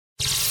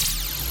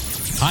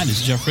Hi,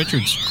 this is Jeff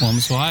Richards,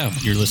 Columbus, Ohio.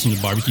 You're listening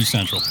to Barbecue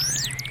Central. Start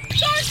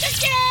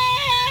the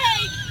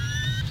game!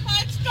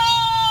 Let's go!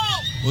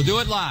 We'll do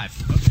it live.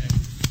 Okay.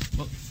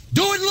 Well,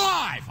 do it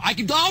live!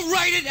 I'll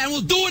write it and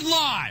we'll do it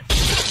live!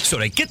 So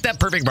to get that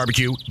perfect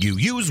barbecue, you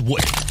use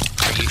wood.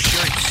 Are you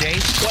sure it's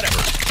safe?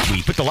 Whatever.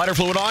 We put the lighter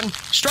fluid on,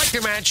 strike the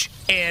match,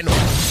 and...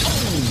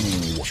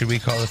 Oh, should we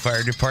call the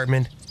fire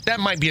department? That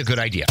might be a good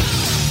idea.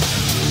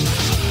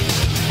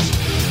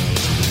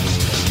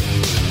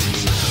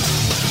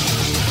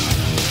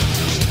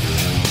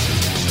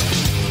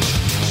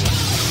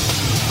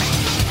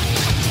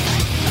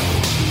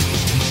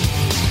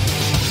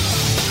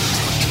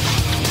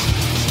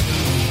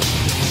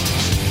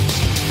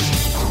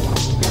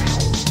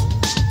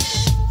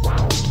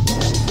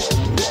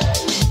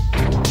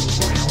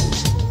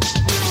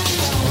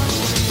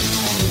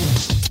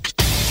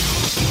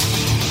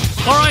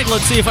 All right,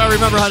 let's see if I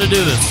remember how to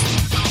do this.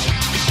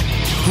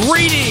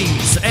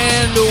 Greetings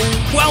and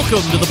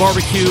welcome to the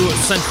Barbecue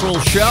Central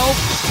Show.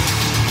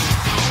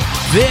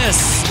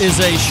 This is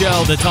a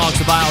show that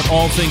talks about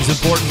all things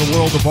important in the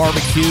world of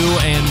barbecue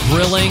and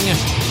grilling.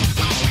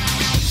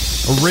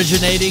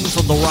 Originating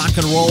from the Rock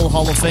and Roll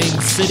Hall of Fame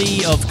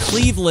city of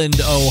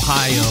Cleveland,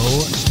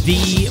 Ohio,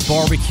 the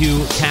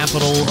barbecue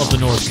capital of the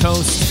North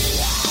Coast.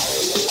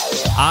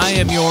 I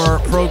am your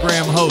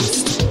program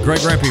host, Greg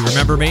Rempe.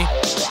 Remember me?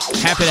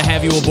 Happy to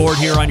have you aboard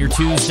here on your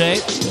Tuesday.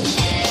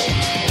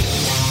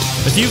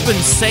 If you've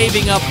been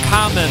saving up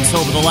comments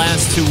over the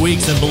last 2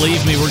 weeks, and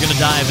believe me, we're going to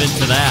dive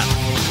into that,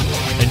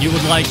 and you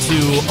would like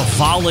to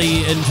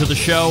volley into the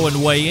show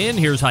and weigh in,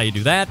 here's how you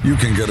do that. You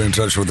can get in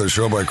touch with the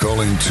show by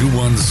calling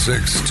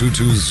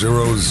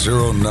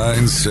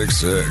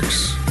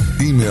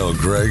 216-220-0966. Email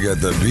Greg at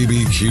the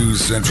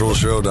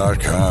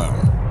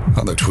bbqcentralshow.com.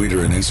 On the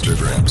Twitter and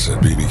Instagrams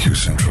at BBQ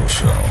Central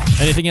Show.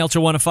 Anything else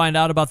you want to find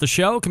out about the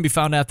show can be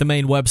found at the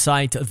main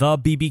website,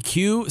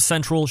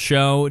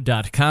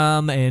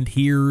 thebbqcentralshow.com. And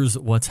here's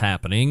what's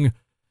happening.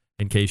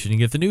 In case you didn't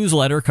get the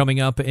newsletter,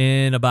 coming up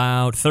in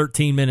about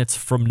 13 minutes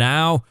from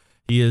now,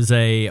 he is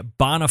a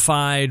bona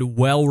fide,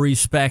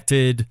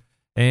 well-respected,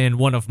 and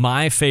one of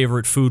my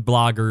favorite food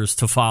bloggers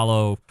to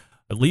follow,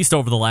 at least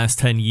over the last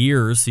 10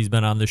 years. He's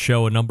been on the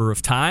show a number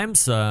of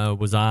times,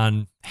 was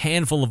on a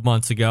handful of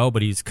months ago,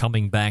 but he's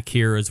coming back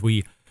here as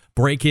we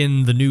break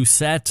in the new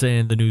set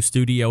and the new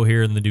studio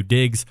here in the new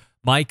digs.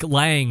 Mike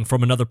Lang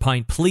from Another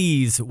Pint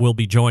Please will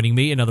be joining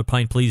me,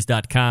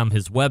 anotherpintplease.com,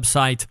 his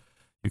website.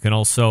 You can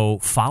also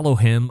follow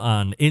him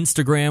on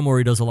Instagram, where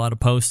he does a lot of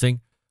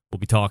posting. We'll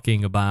be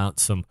talking about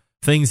some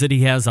things that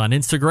he has on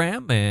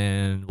Instagram,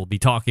 and we'll be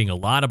talking a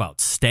lot about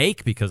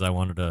steak, because I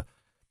wanted to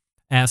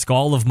ask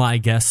all of my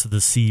guests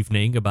this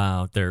evening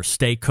about their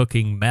steak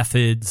cooking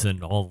methods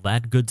and all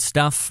that good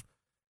stuff.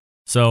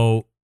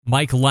 So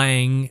Mike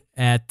Lang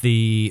at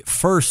the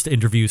first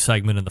interview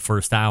segment in the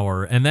first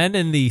hour. And then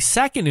in the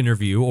second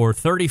interview, or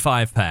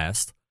 35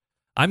 past,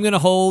 I'm going to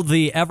hold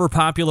the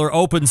ever-popular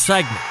open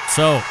segment.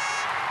 So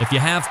if you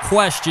have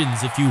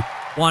questions, if you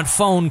want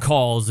phone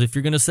calls, if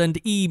you're going to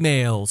send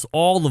emails,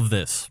 all of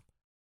this,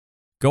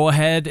 go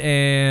ahead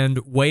and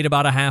wait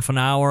about a half an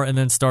hour and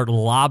then start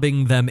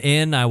lobbing them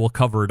in. I will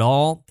cover it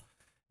all.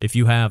 If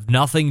you have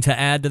nothing to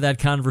add to that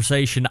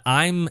conversation,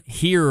 I'm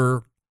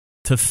here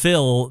to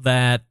fill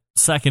that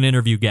second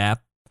interview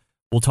gap.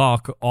 We'll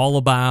talk all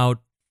about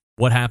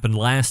what happened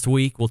last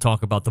week. We'll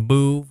talk about the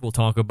move. We'll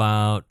talk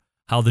about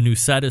how the new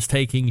set is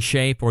taking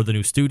shape, or the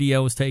new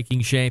studio is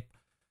taking shape.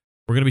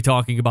 We're going to be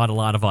talking about a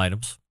lot of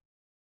items.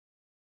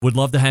 Would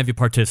love to have you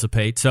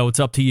participate, so it's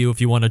up to you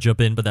if you want to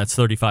jump in, but that's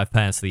 35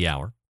 past the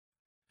hour.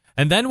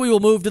 And then we will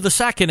move to the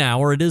second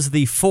hour. It is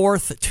the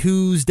fourth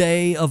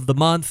Tuesday of the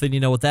month, and you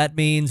know what that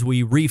means.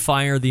 We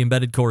refire the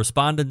Embedded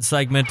Correspondent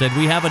segment, and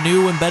we have a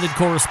new Embedded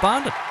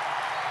Correspondent.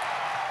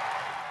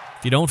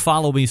 If you don't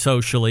follow me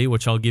socially,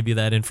 which I'll give you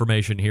that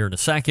information here in a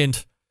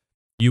second,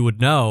 you would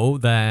know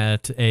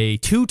that a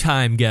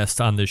two-time guest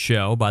on this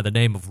show by the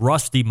name of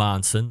Rusty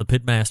Monson, the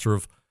pitmaster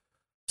of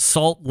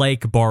Salt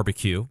Lake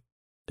Barbecue,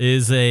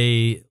 is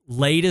a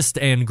latest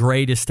and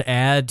greatest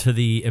add to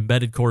the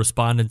Embedded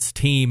Correspondence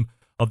team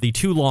of the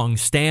two long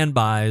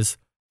standbys,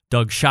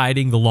 Doug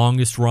Scheiding, the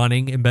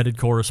longest-running embedded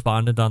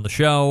correspondent on the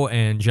show,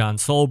 and John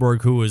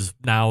Solberg, who is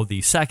now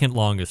the second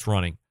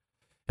longest-running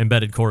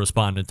embedded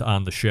correspondent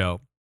on the show.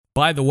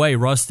 By the way,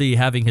 Rusty,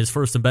 having his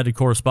first embedded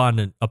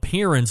correspondent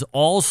appearance,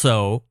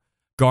 also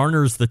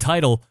garners the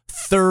title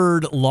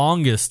third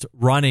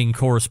longest-running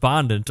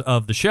correspondent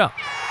of the show.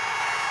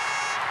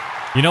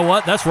 You know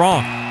what? That's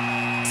wrong.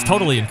 It's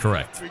totally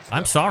incorrect.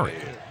 I'm sorry.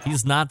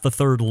 He's not the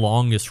third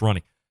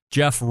longest-running.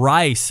 Jeff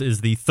Rice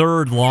is the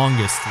third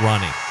longest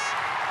running.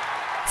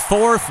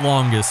 Fourth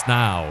longest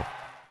now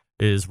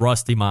is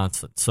Rusty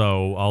Monson.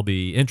 So I'll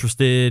be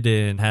interested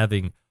in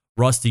having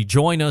Rusty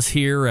join us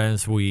here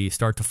as we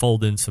start to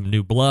fold in some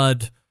new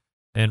blood.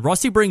 And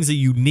Rusty brings a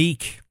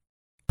unique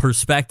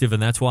perspective,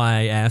 and that's why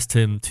I asked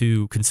him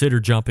to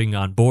consider jumping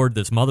on board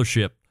this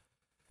mothership.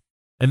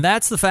 And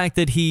that's the fact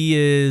that he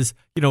is,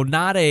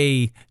 not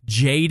a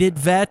jaded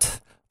vet,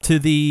 to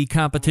the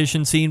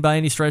competition scene by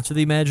any stretch of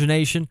the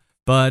imagination,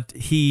 but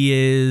he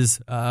is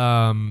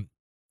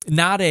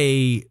not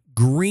a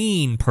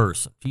green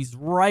person. He's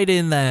right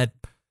in that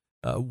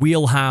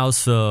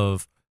wheelhouse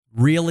of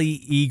really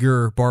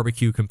eager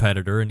barbecue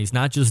competitor, and he's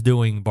not just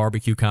doing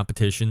barbecue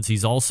competitions.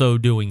 He's also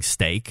doing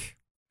steak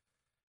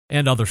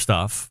and other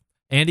stuff.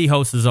 And he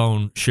hosts his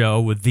own show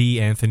with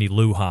the Anthony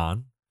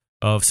Lujan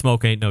of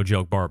Smoke Ain't No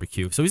Joke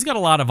Barbecue. So he's got a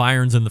lot of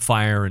irons in the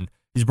fire, and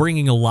he's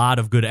bringing a lot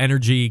of good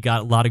energy,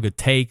 got a lot of good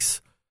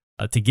takes.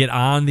 To get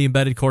on the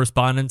Embedded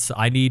Correspondence,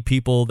 I need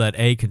people that,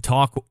 A, can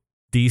talk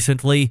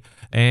decently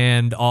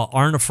and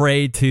aren't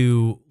afraid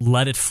to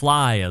let it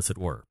fly, as it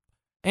were,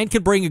 and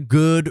can bring a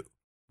good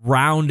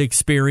round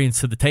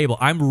experience to the table.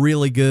 I'm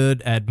really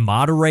good at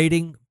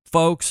moderating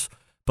folks,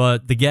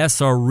 but the guests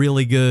are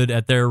really good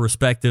at their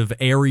respective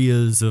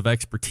areas of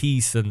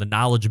expertise and the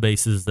knowledge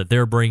bases that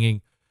they're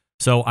bringing.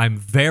 So I'm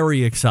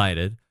very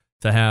excited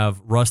to have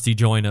Rusty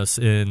join us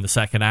in the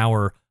second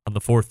hour on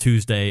the fourth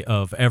Tuesday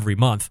of every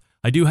month.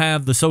 I do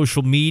have the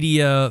social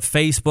media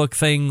Facebook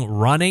thing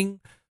running,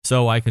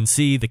 so I can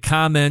see the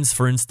comments.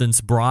 For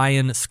instance,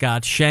 Brian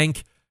Scott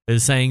Schenk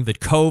is saying that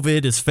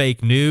COVID is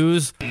fake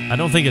news. I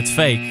don't think it's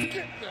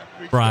fake,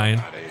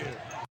 Brian.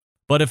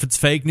 But if it's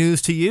fake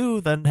news to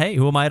you, then hey,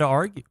 who am I to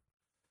argue?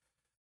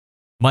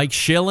 Mike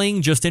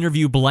Schilling just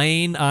interviewed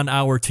Blaine on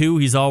hour 2.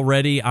 He's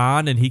already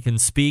on, and he can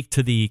speak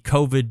to the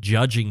COVID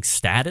judging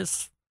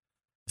status.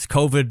 Is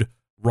COVID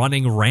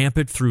running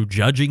rampant through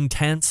judging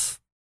tents?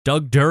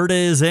 Doug Durda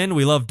is in.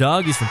 We love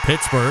Doug. He's from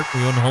Pittsburgh.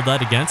 We wouldn't hold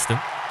that against him.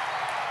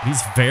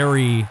 He's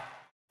very,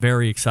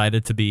 very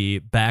excited to be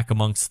back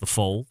amongst the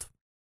fold.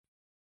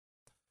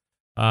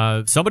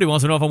 Somebody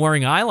wants to know if I'm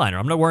wearing eyeliner.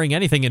 I'm not wearing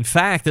anything. In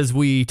fact, as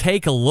we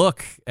take a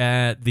look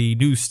at the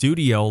new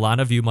studio, a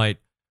lot of you might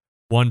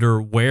wonder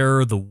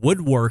where the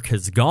woodwork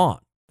has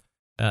gone.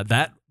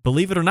 That,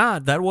 believe it or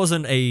not, that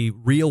wasn't a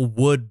real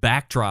wood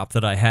backdrop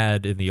that I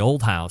had in the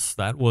old house.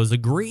 That was a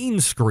green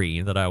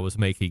screen that I was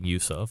making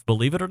use of,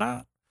 believe it or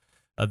not.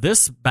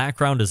 This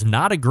background is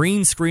not a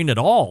green screen at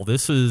all.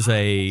 This is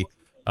a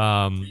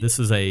what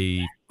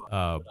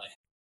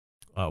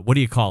do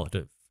you call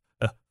it?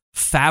 A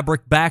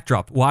fabric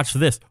backdrop. Watch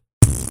this.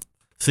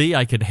 See,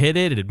 I can hit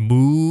it. It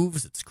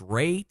moves. It's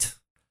great.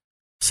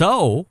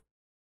 So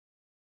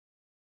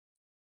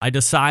I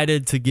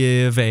decided to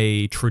give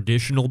a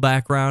traditional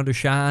background a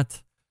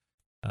shot.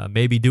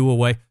 Maybe do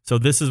away. So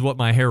this is what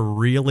my hair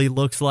really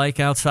looks like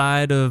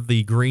outside of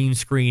the green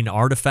screen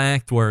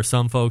artifact, where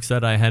some folks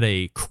said I had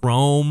a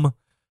chrome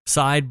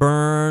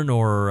sideburn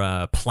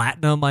or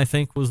platinum, I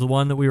think was the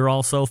one that we were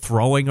also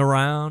throwing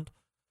around.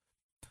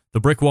 The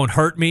brick won't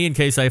hurt me in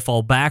case I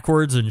fall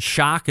backwards in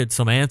shock at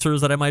some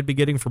answers that I might be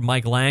getting from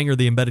Mike Lang or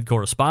the Embedded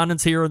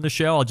Correspondence here in the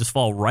show. I'll just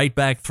fall right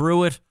back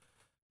through it.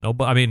 No,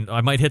 I mean,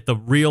 I might hit the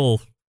real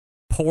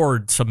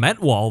poured cement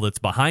wall that's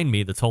behind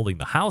me that's holding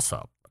the house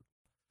up.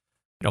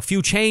 You know, a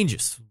few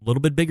changes, a little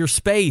bit bigger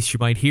space. You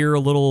might hear a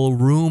little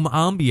room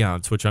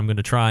ambiance, which I'm going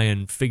to try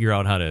and figure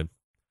out how to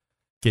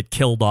get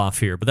killed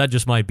off here. But that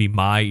just might be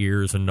my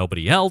ears and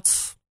nobody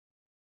else.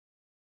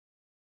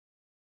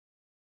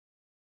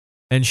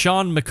 And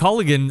Sean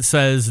McCulligan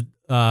says,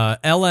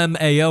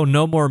 LMAO,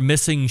 no more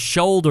missing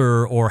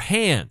shoulder or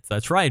hand.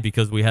 That's right,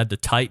 because we had to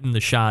tighten the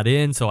shot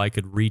in so I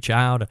could reach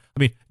out. I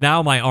mean,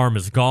 now my arm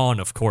is gone,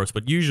 of course,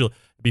 but usually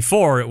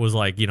before it was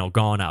like,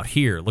 gone out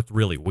here. It looked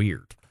really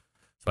weird.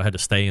 So I had to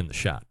stay in the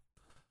shot.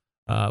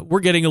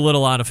 We're getting a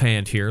little out of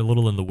hand here, a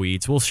little in the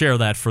weeds. We'll share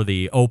that for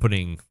the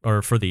opening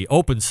or for the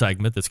open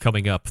segment that's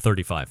coming up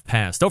 35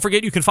 past. Don't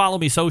forget you can follow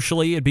me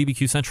socially at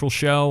BBQ Central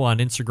Show on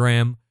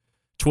Instagram,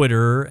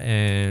 Twitter,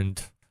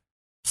 and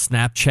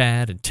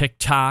Snapchat and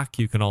TikTok.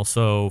 You can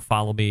also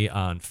follow me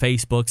on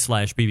Facebook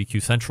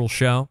 /BBQ Central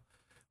Show,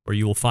 where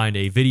you will find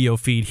a video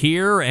feed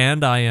here,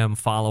 and I am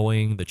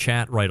following the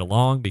chat right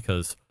along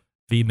because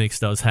VMix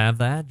does have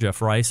that.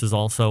 Jeff Rice is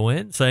also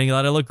in, saying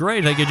that I look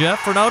great. Thank you, Jeff,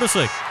 for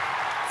noticing.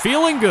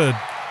 Feeling good.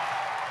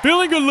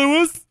 Feeling good,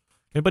 Lewis.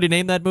 Anybody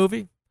name that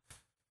movie?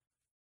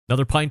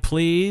 Another Pint,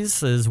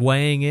 Please is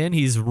weighing in.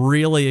 He's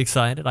really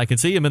excited. I can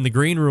see him in the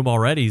green room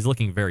already. He's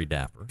looking very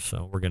dapper,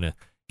 so we're going to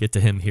get to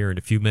him here in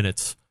a few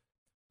minutes.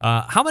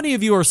 How many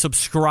of you are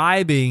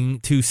subscribing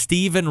to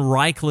Stephen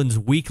Reichland's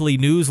weekly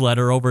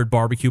newsletter over at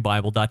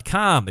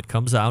barbecuebible.com? It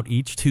comes out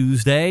each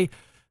Tuesday.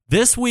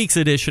 This week's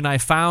edition I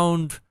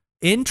found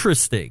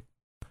interesting.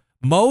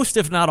 Most,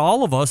 if not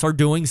all of us, are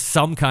doing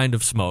some kind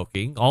of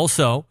smoking.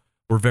 Also,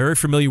 we're very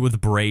familiar with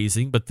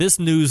braising, but this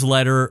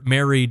newsletter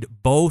married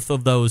both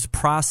of those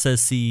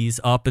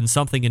processes up in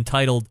something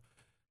entitled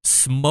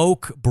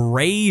Smoke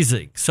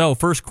Braising. So,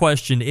 first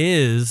question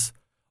is,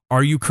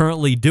 are you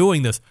currently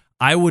doing this?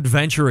 I would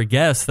venture a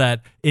guess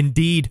that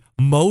indeed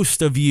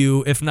most of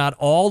you, if not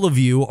all of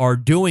you, are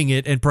doing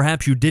it, and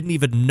perhaps you didn't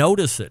even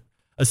notice it.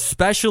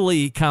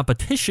 Especially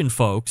competition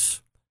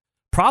folks,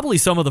 probably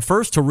some of the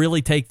first to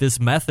really take this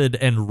method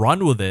and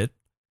run with it,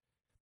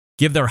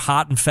 give their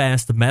hot and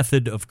fast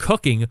method of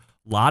cooking. A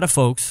lot of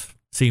folks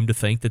seem to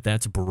think that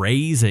that's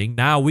braising.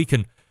 Now we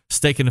can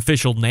stick an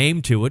official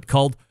name to it,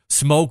 called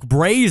smoke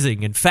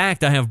braising. In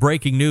fact, I have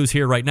breaking news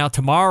here right now.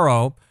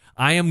 Tomorrow,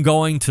 I am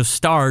going to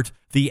start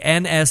the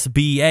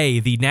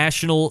NSBA, the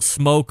National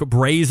Smoke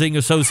Braising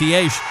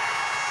Association.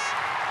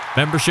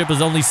 Membership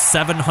is only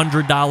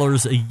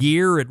 $700 a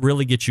year. It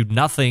really gets you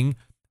nothing.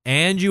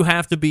 And you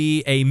have to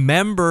be a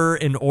member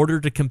in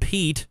order to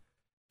compete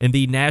in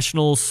the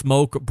National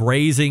Smoke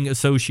Braising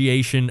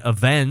Association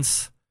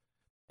events.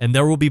 And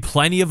there will be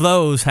plenty of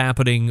those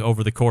happening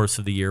over the course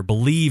of the year,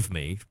 believe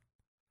me.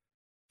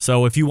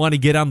 So if you want to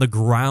get on the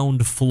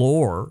ground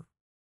floor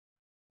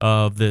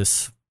of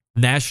this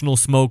National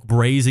Smoke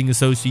Braising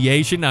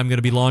Association, I'm going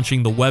to be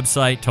launching the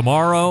website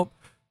tomorrow.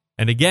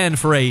 And again,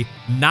 for a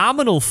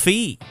nominal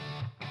fee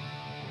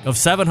of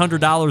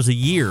 $700 a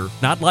year,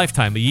 not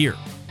lifetime, a year,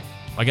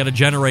 I got to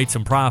generate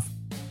some profit.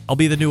 I'll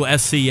be the new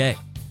SCA.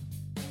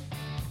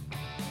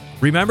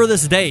 Remember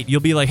this date.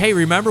 You'll be like, hey,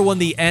 remember when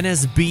the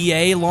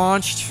NSBA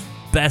launched?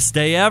 Best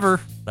day ever.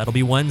 That'll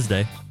be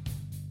Wednesday,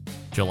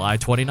 July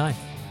 29th.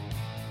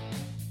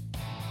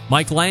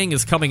 Mike Lang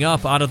is coming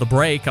up out of the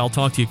break. I'll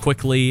talk to you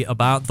quickly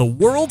about the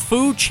World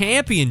Food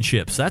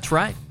Championships. That's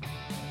right.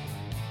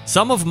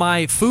 Some of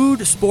my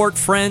food sport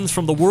friends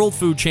from the World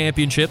Food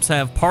Championships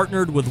have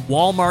partnered with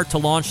Walmart to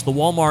launch the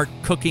Walmart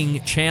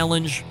Cooking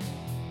Challenge.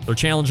 They're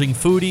challenging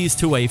foodies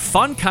to a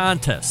fun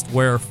contest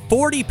where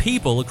 40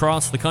 people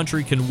across the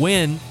country can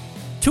win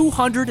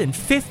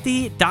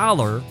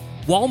 $250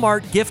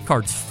 Walmart gift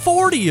cards.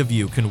 40 of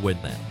you can win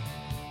that.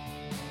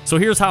 So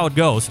here's how it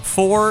goes.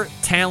 4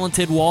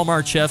 talented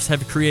Walmart chefs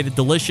have created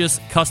delicious,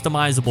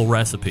 customizable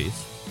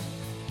recipes.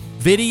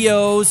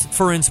 Videos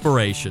for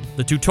inspiration.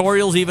 The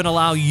tutorials even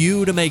allow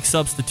you to make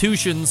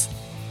substitutions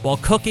while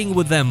cooking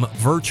with them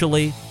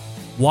virtually.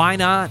 Why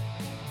not?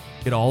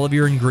 Get all of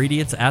your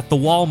ingredients at the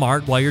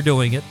Walmart while you're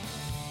doing it.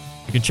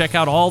 You can check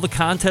out all the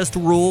contest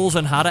rules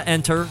and how to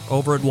enter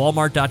over at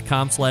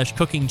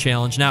walmart.com/cooking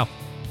challenge. Now,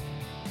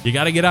 you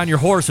got to get on your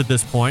horse at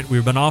this point.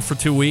 We've been off for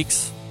 2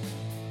 weeks.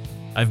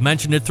 I've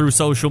mentioned it through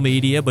social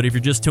media, but if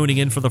you're just tuning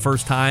in for the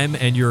first time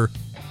and you're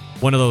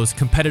one of those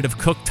competitive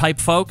cook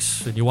type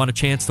folks and you want a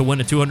chance to win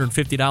a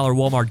 $250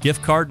 Walmart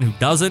gift card, and who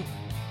doesn't,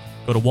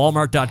 go to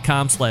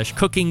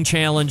walmart.com/cooking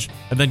challenge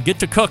and then get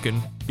to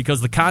cooking,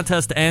 because the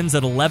contest ends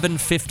at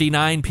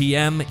 11:59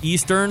 p.m.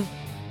 Eastern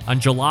on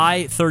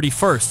July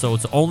 31st, so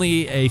it's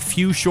only a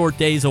few short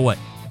days away.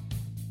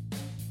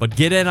 But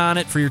get in on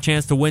it for your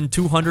chance to win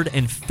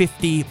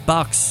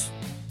 $250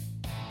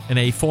 in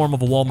a form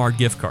of a Walmart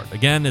gift card.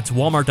 Again, it's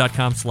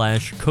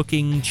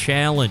walmart.com/cooking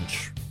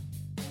challenge.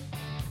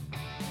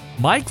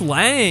 Mike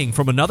Lang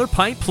from Another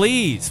Pint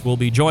Please will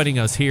be joining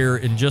us here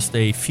in just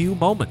a few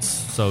moments.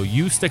 So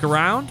you stick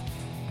around,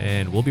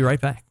 and we'll be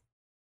right back.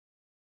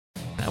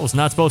 That was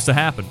not supposed to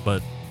happen,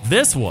 but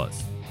this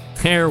was.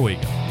 There we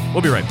go.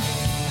 We'll be right back.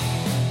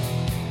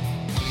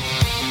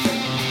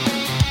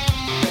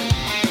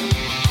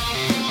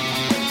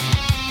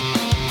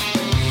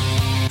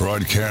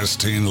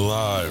 Broadcasting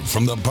live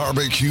from the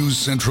Barbecue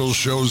Central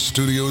Show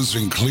studios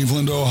in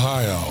Cleveland,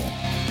 Ohio.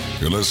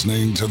 You're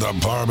listening to the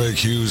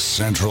Barbecue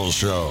Central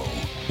Show.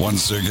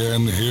 Once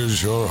again,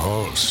 here's your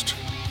host,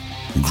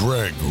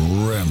 Greg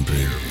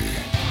Rempe.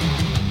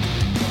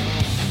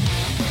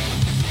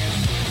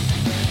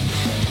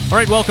 All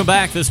right, welcome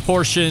back. This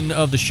portion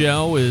of the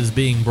show is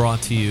being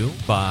brought to you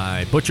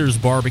by Butcher's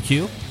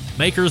Barbecue,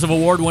 makers of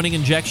award-winning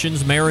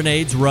injections,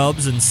 marinades,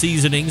 rubs, and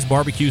seasonings,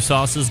 barbecue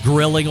sauces,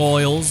 grilling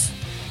oils.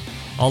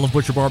 All of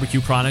Butcher Barbecue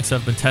products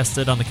have been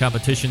tested on the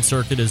competition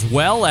circuit as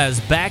well as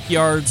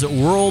backyards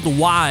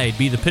worldwide.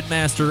 Be the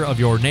pitmaster of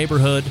your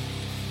neighborhood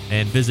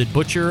and visit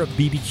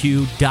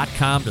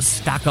butcherbbq.com to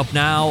stock up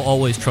now.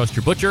 Always trust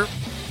your butcher.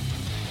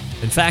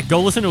 In fact,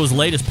 go listen to his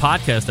latest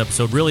podcast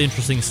episode. Really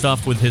interesting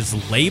stuff with his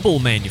label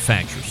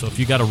manufacturer. So if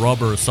you got a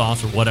rub or a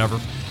sauce or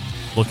whatever,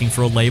 looking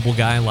for a label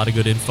guy, a lot of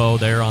good info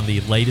there on the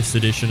latest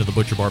edition of the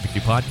Butcher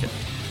Barbecue podcast.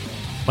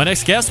 My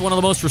next guest, one of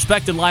the most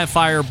respected live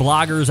fire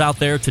bloggers out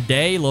there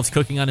today, loves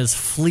cooking on his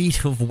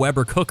fleet of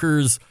Weber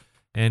cookers,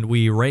 and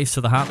we race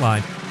to the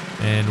hotline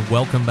and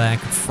welcome back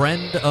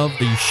friend of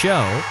the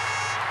show,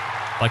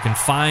 if I can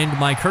find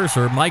my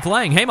cursor, Mike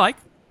Lang. Hey, Mike.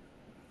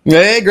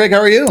 Hey, Greg,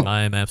 how are you?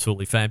 I'm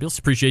absolutely fabulous.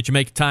 Appreciate you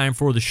making time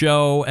for the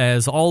show,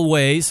 as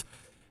always.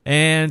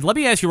 And let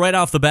me ask you right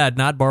off the bat,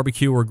 not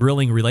barbecue or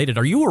grilling related,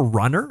 are you a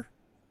runner?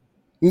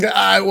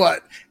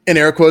 What? In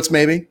air quotes,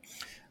 maybe.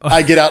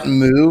 I get out and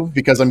move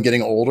because I'm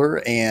getting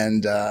older,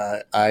 and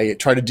I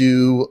try to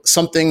do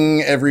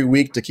something every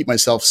week to keep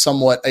myself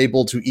somewhat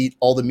able to eat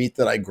all the meat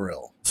that I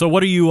grill. So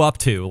what are you up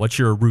to? What's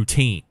your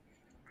routine?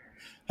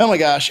 Oh my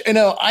gosh.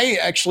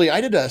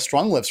 I did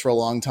strong lifts for a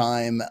long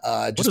time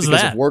just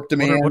because of work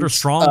demands. What are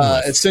strong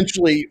lifts?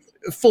 Essentially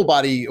full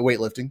body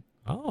weightlifting.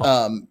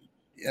 Oh.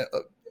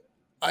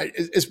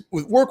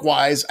 Work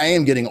wise, I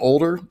am getting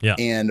older, yeah,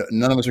 and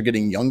none of us are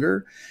getting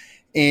younger.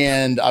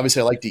 And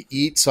obviously I like to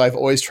eat, so I've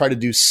always tried to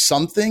do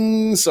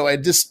something. So I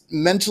decided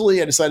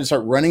to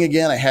start running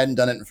again. I hadn't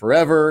done it in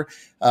forever.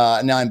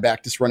 Now I'm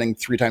back just running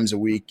 3 times a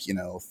week,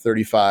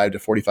 35 to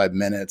 45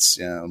 minutes,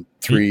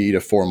 3 to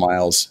 4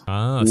 miles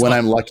when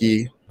I'm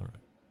lucky.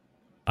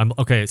 I'm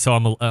okay. So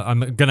I'm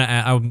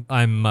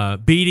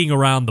beating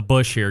around the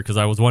bush here because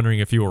I was wondering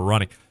if you were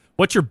running.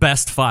 What's your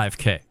best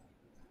 5K?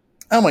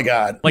 Oh my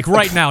God! Like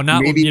right now,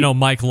 not Maybe,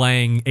 Mike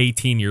Lang,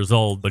 18 years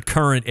old, but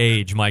current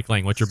age Mike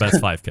Lang. What's your best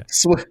 5K?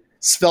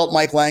 Svelte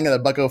Mike Lang at a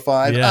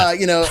 $1:05.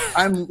 Yeah.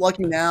 I'm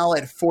lucky now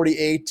at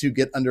 48 to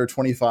get under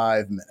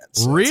 25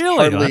 minutes. So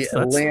really? Hardly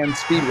a land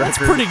speed record. That's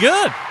pretty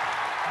good.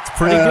 It's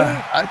pretty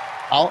good.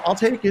 I'll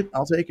take it.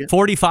 I'll take it.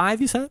 45,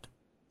 you said?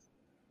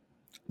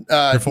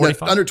 You're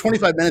 45? Under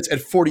 25 minutes at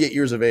 48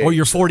 years of age. Oh,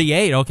 you're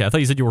 48. Okay, I thought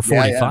you said you were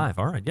 45. Yeah.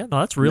 All right. Yeah, no,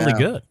 that's really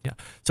good. Yeah.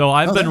 So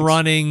I've been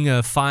running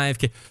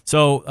 5K.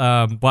 So,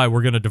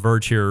 we're going to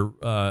diverge here,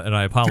 and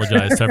I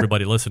apologize to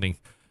everybody listening.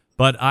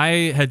 But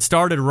I had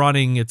started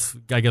running, it's,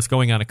 I guess,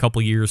 going on a couple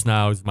years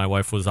now. My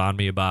wife was on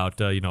me about,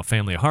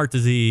 family of heart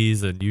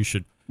disease, and you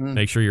should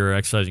make sure you're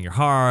exercising your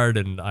heart.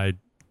 And I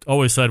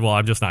always said, well,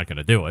 I'm just not going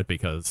to do it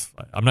because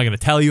I'm not going to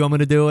tell you I'm going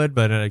to do it,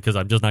 but because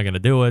I'm just not going to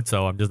do it,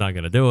 so I'm just not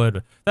going to do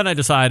it. Then I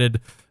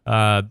decided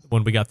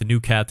when we got the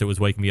new cat that was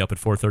waking me up at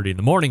 4:30 in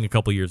the morning a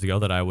couple years ago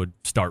that I would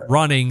start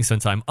running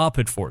since I'm up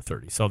at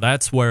 4:30. So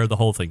that's where the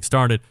whole thing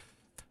started.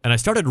 And I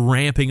started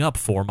ramping up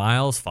 4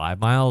 miles, 5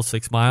 miles,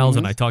 6 miles,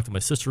 and I talked to my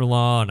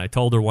sister-in-law, and I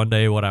told her one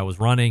day what I was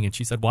running, and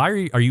she said,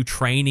 why are you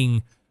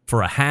training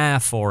for a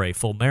half or a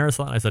full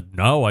marathon? I said,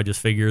 no, I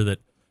just figure that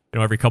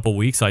every couple of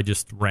weeks I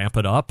just ramp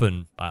it up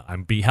and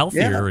I'm be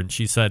healthier. Yeah. And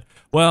she said,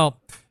 well,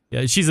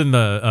 she's in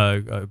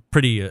the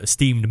pretty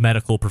esteemed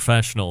medical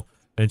professional.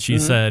 And she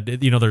said,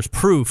 there's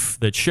proof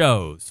that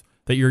shows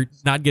that you're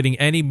not getting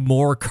any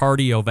more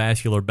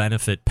cardiovascular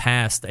benefit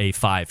past a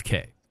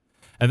 5K.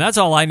 And that's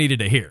all I needed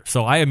to hear.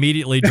 So I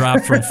immediately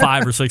dropped from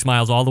 5 or 6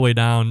 miles all the way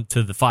down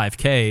to the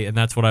 5K. And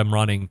that's what I'm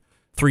running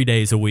 3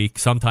 days a week,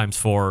 sometimes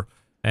 4.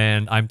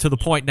 And I'm to the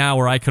point now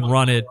where I can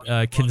run it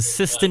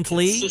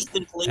consistently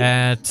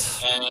at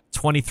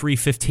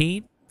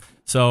 23:15.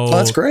 So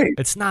that's great.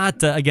 It's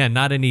not,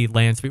 not any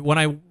land speed. When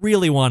I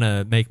really want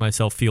to make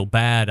myself feel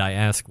bad, I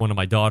ask one of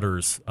my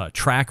daughter's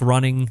track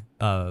running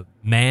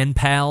man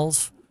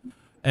pals,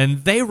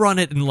 and they run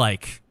it in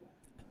like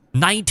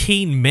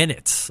 19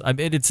 minutes. I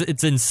mean, it's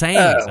insane.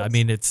 I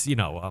mean, it's,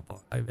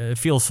 I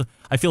feel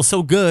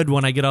so good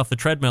when I get off the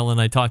treadmill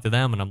and I talk to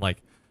them, and I'm like,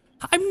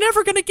 I'm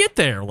never going to get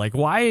there. Like,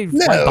 why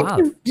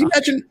bother? Can you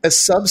imagine a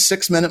sub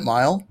 6 minute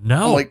mile?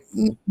 No. I'm like,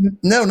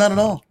 no, not at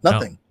all.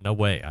 Nothing. No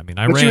way. I mean,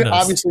 but you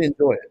obviously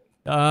enjoy it.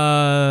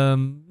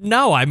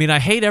 No, I mean, I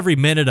hate every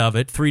minute of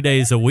it 3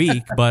 days a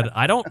week, but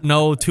I don't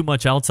know too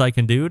much else I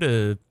can do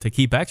to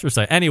keep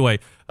exercise. Anyway,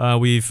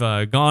 we've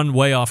gone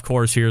way off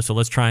course here, so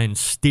let's try and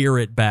steer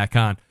it back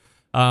on.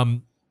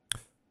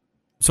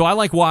 So I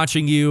like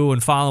watching you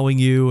and following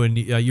you, and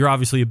you're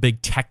obviously a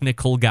big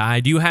technical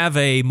guy. Do you have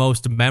a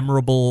most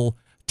memorable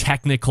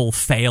technical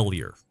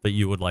failure that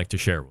you would like to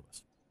share with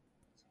us?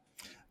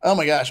 Oh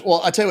my gosh. Well,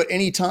 I tell you what,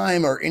 any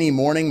time or any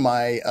morning,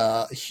 my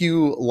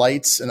Hue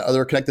lights and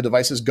other connected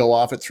devices go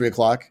off at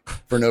 3:00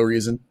 for no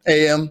reason,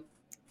 a.m.,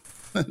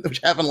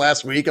 which happened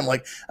last week. I'm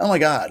like, oh my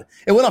God.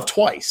 It went off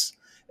twice.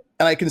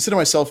 And I consider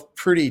myself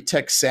pretty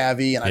tech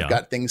savvy, and I've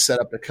got things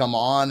set up to come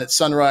on at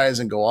sunrise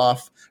and go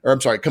off. Or I'm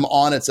sorry, come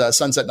on at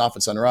sunset and off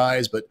at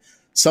sunrise. But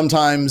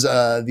sometimes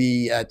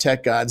the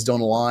tech gods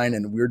don't align,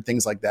 and weird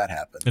things like that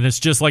happen. And it's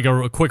just like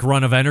a quick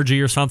run of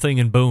energy or something,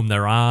 and boom,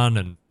 they're on.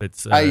 And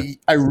it's I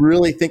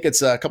really think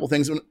it's a couple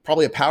things,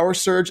 probably a power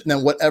surge, and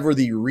then whatever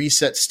the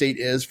reset state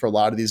is for a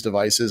lot of these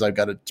devices, I've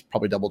got to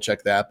probably double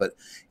check that. But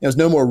there's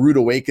no more rude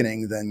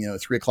awakening than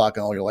 3:00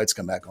 and all your lights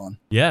come back on.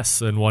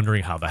 Yes, and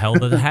wondering how the hell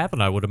did it happen.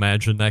 I would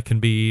imagine that can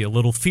be a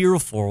little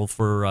fearful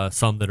for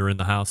some that are in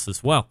the house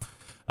as well.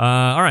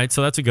 All right,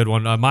 so that's a good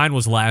one. Mine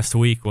was last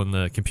week when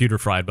the computer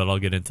fried, but I'll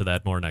get into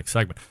that more next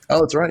segment. Oh,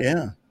 that's right,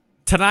 yeah.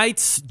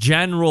 Tonight's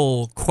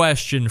general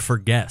question for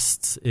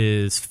guests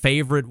is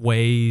favorite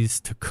ways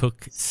to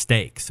cook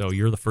steak. So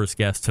you're the first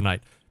guest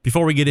tonight.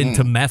 Before we get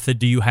into method,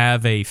 do you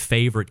have a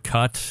favorite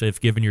cut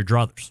if given your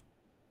druthers?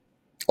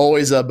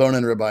 Always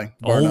bone-in ribeye.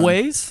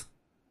 Always?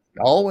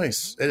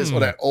 Always. It is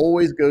what I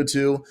always go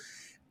to.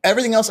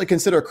 Everything else I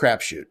consider a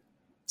crapshoot.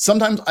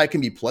 Sometimes I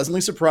can be pleasantly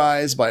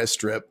surprised by a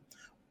strip,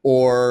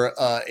 or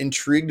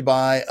intrigued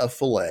by a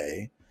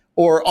fillet,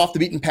 or off the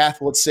beaten path,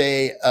 let's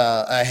say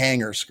a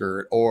hanger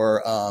skirt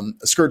or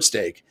a skirt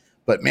steak.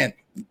 But man,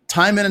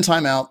 time in and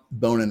time out,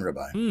 bone-in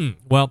ribeye.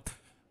 Well,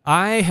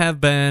 I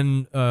have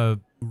been a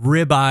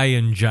ribeye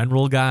in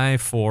general guy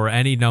for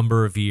any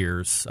number of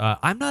years.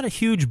 I'm not a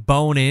huge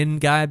bone-in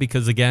guy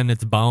because, again,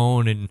 it's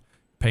bone and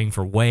paying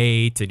for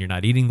weight and you're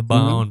not eating the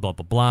bone, blah,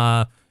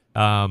 blah,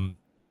 blah.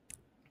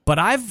 But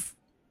I've,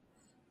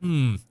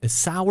 is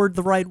soured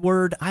the right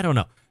word? I don't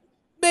know.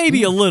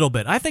 Maybe a little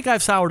bit. I think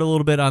I've soured a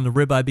little bit on the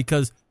ribeye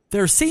because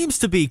there seems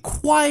to be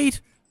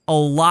quite a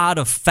lot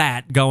of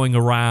fat going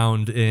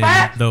around in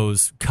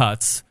those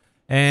cuts.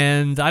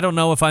 And I don't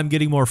know if I'm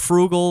getting more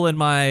frugal in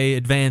my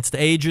advanced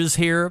ages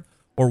here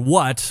or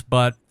what,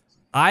 but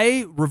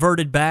I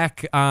reverted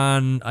back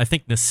on, I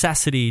think,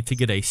 necessity to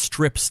get a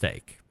strip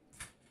steak.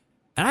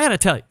 And I got to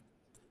tell you,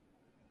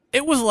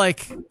 it was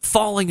like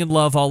falling in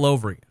love all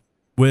over again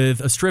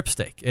with a strip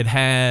steak. It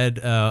had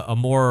a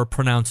more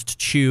pronounced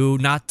chew,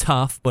 not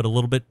tough, but a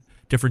little bit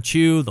different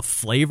chew. The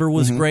flavor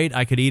was great.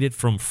 I could eat it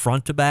from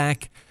front to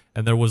back,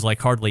 and there was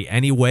like hardly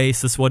any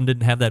waste. This one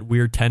didn't have that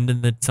weird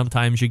tendon that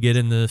sometimes you get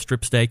in the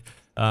strip steak.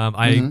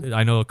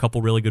 I know a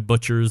couple really good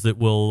butchers that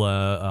will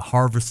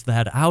harvest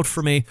that out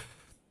for me.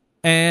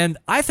 And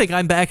I think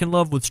I'm back in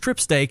love with strip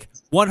steak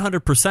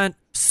 100%,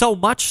 so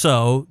much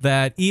so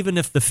that even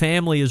if the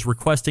family is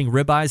requesting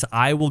ribeyes,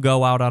 I will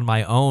go out on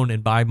my own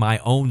and buy my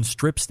own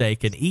strip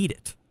steak and eat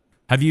it.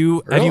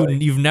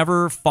 You've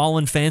never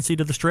fallen fancy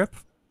to the strip?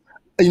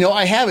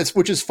 I have,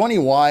 which is funny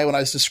why when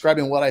I was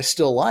describing what I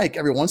still like,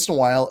 every once in a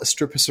while, a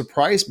strip has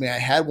surprised me. I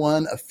had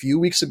one a few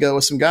weeks ago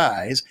with some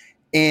guys,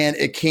 and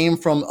it came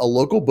from a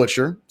local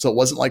butcher. So it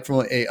wasn't like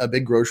from a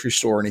big grocery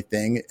store or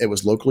anything. It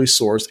was locally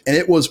sourced, and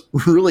it was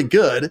really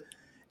good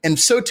and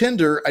so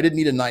tender, I didn't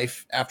need a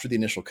knife after the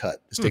initial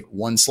cut. Just take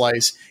one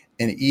slice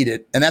and eat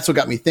it. And that's what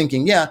got me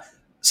thinking,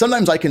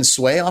 sometimes I can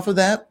sway off of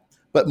that,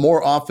 but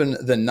more often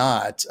than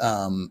not,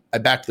 I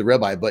back the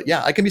ribeye. But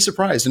I can be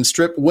surprised. And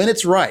strip, when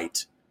it's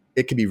right,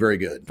 it can be very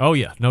good. Oh,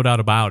 yeah, no doubt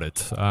about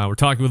it. We're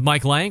talking with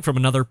Mike Lang from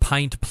Another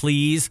Pint,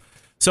 Please.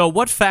 So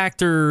what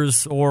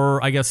factors,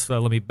 or I guess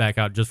let me back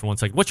out just for 1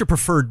 second. What's your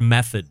preferred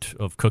method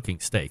of cooking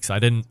steaks? I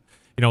didn't,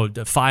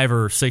 5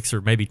 or 6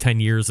 or maybe 10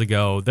 years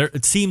ago,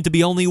 it seemed to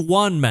be only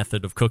one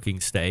method of cooking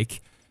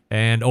steak.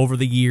 And over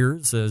the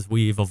years, as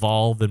we've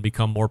evolved and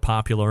become more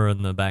popular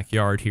in the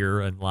backyard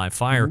here in live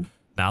fire,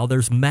 now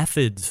there's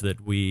methods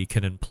that we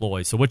can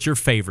employ. So what's your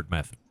favorite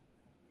method?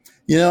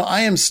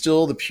 I am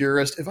still the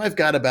purist. If I've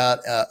got about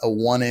a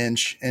 1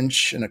 inch and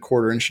a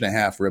quarter, 1.5 inch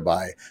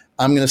ribeye,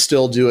 I'm going to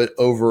still do it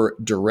over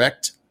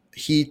direct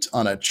heat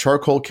on a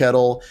charcoal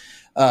kettle,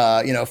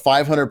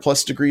 500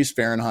 plus degrees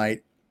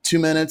Fahrenheit, 2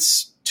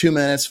 minutes,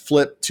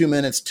 flip, 2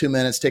 minutes,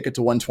 take it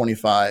to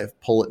 125,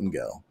 pull it and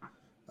go.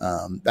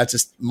 That's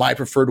just my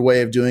preferred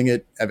way of doing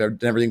it. I've done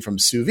everything from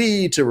sous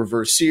vide to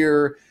reverse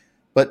sear,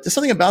 but there's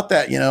something about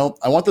that,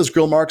 I want those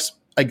grill marks.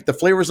 Like the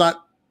flavor's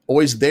not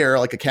always there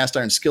like a cast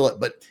iron skillet,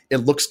 but it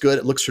looks good.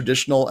 It looks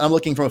traditional. And I'm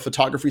looking from a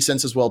photography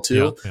sense as well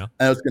too. Yeah.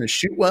 And it's going to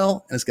shoot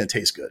well and it's going to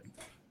taste good.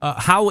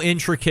 How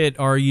intricate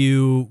are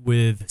you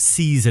with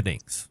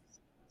seasonings?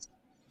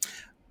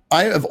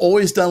 I have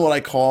always done what I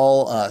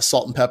call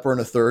salt and pepper in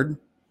a third.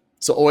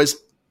 So always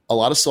a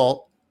lot of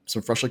salt,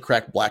 some freshly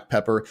cracked black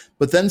pepper,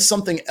 but then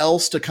something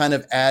else to kind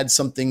of add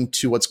something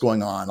to what's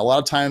going on. A lot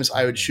of times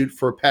I would shoot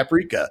for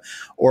paprika,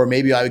 or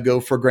maybe I would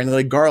go for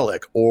granulated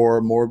garlic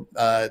or more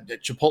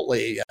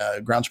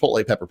chipotle, ground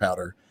chipotle pepper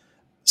powder,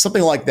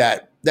 something like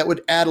that. That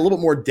would add a little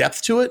bit more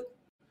depth to it.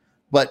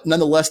 But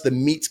nonetheless, the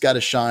meat's got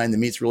to shine. The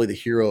meat's really the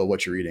hero of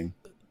what you're eating.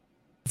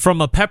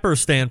 From a pepper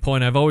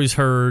standpoint, I've always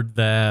heard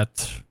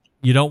that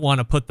you don't want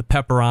to put the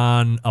pepper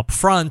on up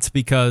front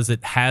because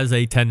it has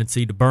a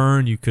tendency to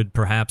burn. You could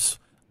perhaps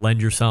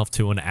lend yourself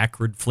to an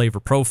acrid flavor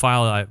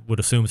profile. I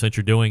would assume since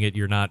you're doing it,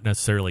 you're not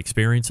necessarily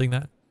experiencing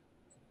that.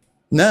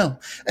 No.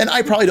 And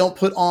I probably don't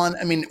put on,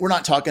 we're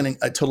not talking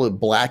a totally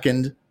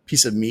blackened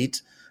piece of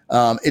meat.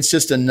 It's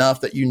just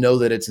enough that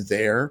that it's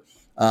there.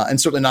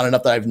 And certainly not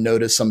enough that I've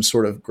noticed some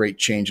sort of great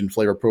change in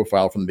flavor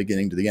profile from the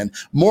beginning to the end.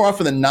 More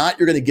often than not,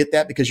 you're going to get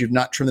that because you've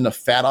not trimmed enough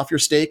fat off your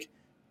steak,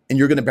 and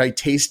you're going to be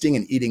tasting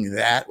and eating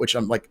that, which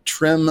I'm like,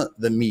 trim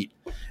the meat.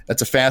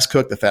 That's a fast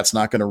cook. The fat's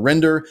not going to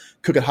render.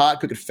 Cook it hot,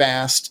 cook it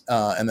fast,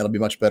 and that'll be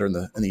much better in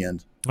the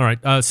end. All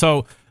right.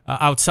 So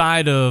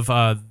outside of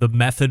the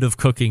method of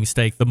cooking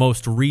steak, the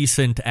most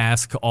recent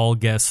Ask All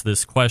Guests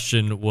This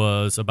question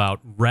was about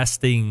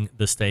resting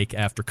the steak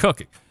after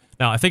cooking.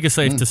 Now, I think it's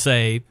safe to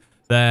say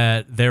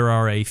that there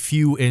are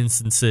few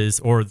instances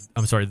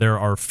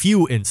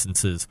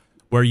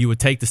where you would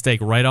take the steak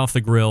right off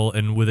the grill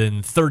and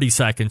within 30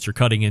 seconds you're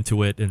cutting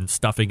into it and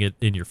stuffing it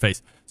in your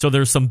face. So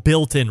there's some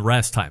built-in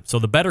rest time. So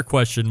the better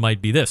question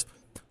might be this.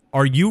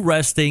 Are you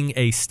resting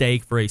a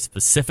steak for a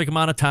specific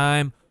amount of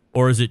time,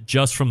 or is it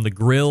just from the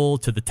grill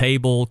to the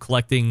table,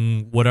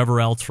 collecting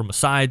whatever else from a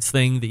sides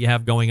thing that you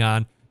have going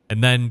on,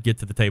 and then get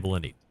to the table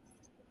and eat?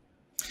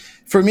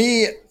 For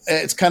me,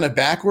 it's kind of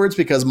backwards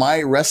because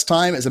my rest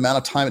time is the amount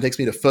of time it takes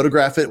me to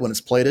photograph it when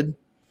it's plated.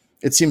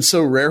 It seems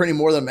so rare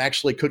anymore that I'm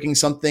actually cooking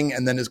something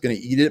and then is going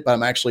to eat it, but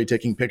I'm actually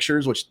taking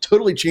pictures, which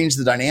totally changed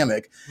the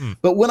dynamic.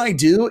 But when I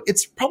do,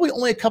 it's probably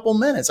only a couple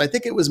minutes. I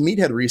think it was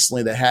Meathead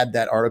recently that had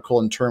that article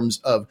in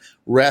terms of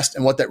rest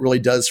and what that really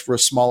does for a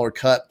smaller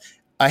cut.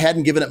 I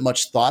hadn't given it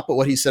much thought, but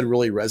what he said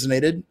really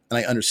resonated. And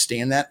I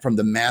understand that from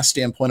the mass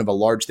standpoint of a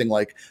large thing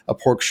like a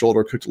pork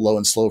shoulder cooked low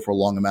and slow for a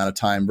long amount of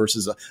time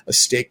versus a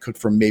steak cooked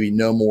for maybe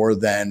no more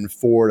than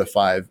 4 to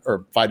 5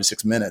 or 5 to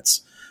 6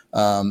 minutes.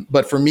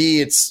 But for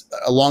me, it's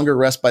a longer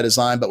rest by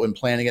design, but when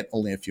planning it,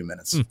 only a few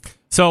minutes.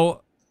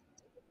 So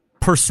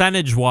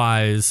percentage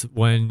wise,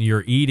 when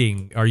you're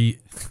eating,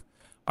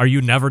 are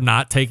you never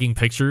not taking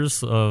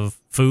pictures of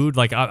food?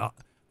 Like,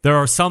 there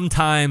are some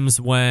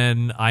times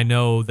when I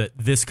know that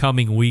this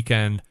coming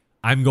weekend,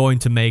 I'm going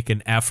to make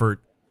an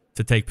effort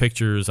to take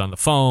pictures on the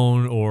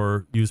phone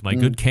or use my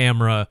good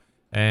camera,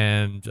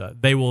 and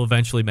they will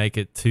eventually make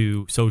it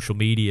to social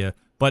media.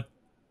 But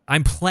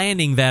I'm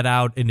planning that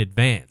out in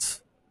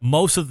advance.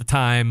 Most of the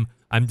time,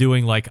 I'm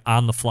doing like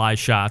on-the-fly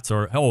shots,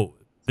 or,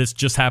 this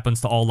just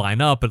happens to all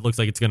line up. It looks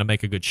like it's going to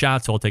make a good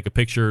shot, so I'll take a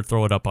picture,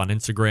 throw it up on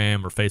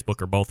Instagram or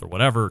Facebook or both or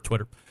whatever, or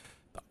Twitter.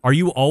 Are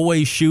you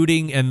always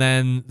shooting, and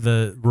then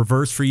the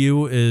reverse for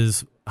you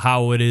is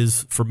how it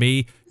is for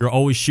me? You're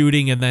always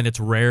shooting, and then it's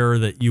rare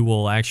that you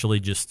will actually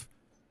just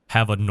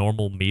have a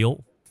normal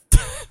meal?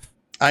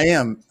 I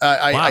am.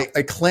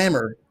 I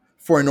clamor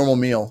for a normal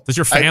meal. Does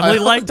your family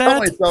like that?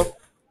 Myself,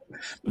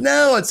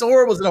 no, it's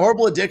horrible. It's a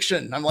horrible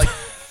addiction. I'm like,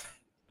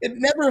 it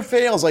never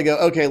fails. I go,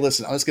 okay,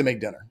 listen, I'm just going to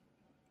make dinner.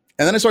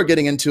 And then I start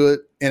getting into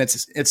it, and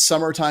it's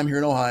summertime here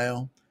in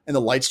Ohio, and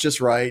the light's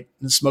just right,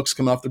 and the smoke's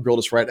coming off the grill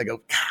just right. I go,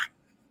 God,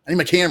 I need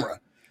my camera.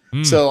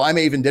 So I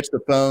may even ditch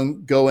the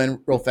phone, go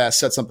in real fast,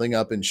 set something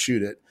up, and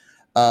shoot it.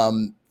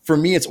 For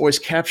me, it's always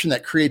capturing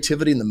that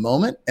creativity in the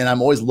moment, and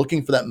I'm always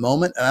looking for that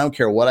moment, and I don't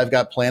care what I've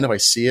got planned. If I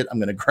see it, I'm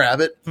going to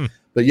grab it.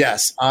 But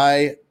yes,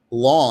 I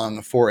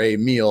long for a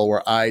meal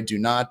where I do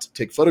not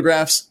take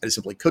photographs. I just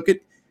simply cook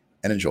it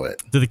and enjoy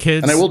it. Do the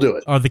kids, and I will do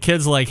it. Are the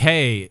kids like,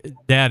 hey,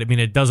 Dad, I mean,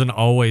 it doesn't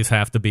always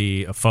have to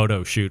be a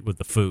photo shoot with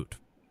the food?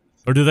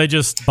 Or do they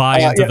just buy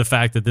into the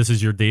fact that this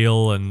is your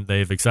deal and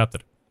they've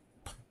accepted it?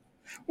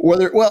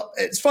 Well,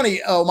 it's funny.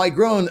 My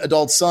grown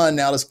adult son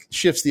now just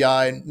shifts the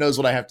eye and knows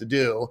what I have to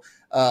do.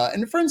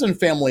 And friends and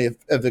family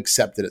have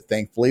accepted it,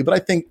 thankfully. But I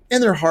think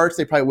in their hearts,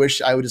 they probably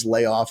wish I would just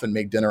lay off and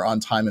make dinner on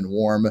time and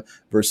warm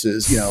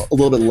versus, a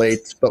little bit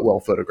late, but well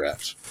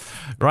photographed.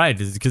 Right.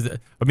 Because,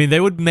 I mean,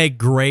 they would make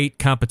great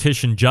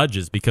competition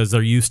judges because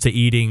they're used to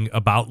eating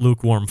about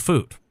lukewarm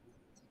food.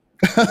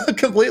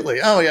 Completely.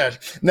 Oh, yeah.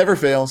 Never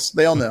fails.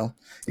 They all know.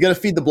 You got to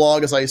feed the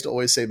blog, as I used to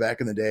always say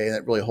back in the day, and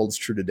it really holds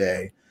true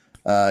today.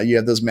 You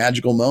have those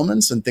magical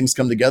moments and things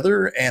come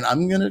together, and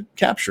I'm going to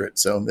capture it.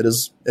 So it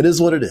is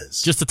what it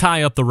is. Just to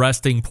tie up the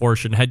resting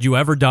portion, had you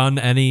ever done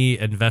any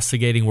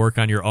investigating work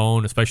on your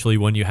own, especially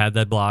when you had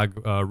that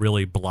blog,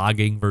 really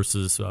blogging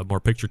versus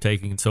more picture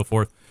taking and so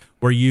forth,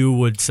 where you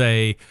would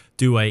say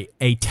do a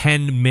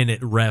 10-minute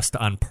rest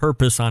on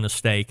purpose on a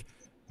steak,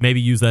 maybe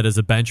use that as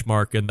a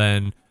benchmark and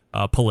then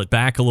pull it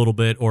back a little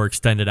bit or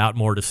extend it out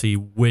more to see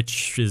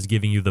which is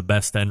giving you the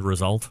best end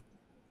result?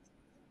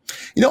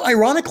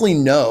 Ironically,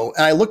 no.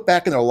 And I look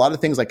back and there are a lot of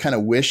things I kind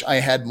of wish I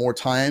had more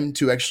time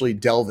to actually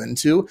delve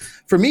into.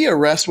 For me, a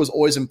rest was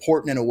always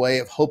important in a way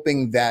of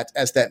hoping that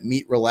as that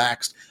meat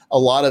relaxed, a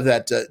lot of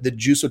that, the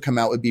juice would come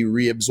out, would be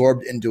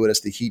reabsorbed into it as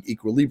the heat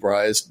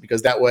equilibrized,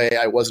 because that way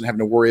I wasn't having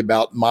to worry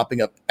about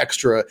mopping up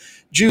extra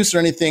juice or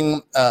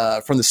anything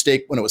from the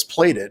steak when it was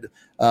plated.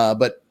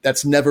 But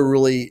that's never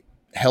really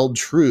held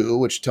true,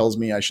 which tells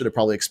me I should have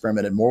probably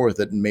experimented more with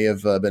it and may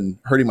have been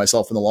hurting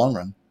myself in the long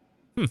run.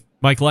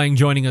 Mike Lang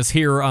joining us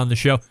here on the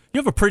show. You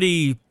have a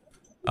pretty,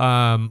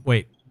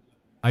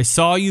 I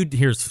saw you,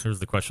 here's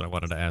the question I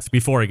wanted to ask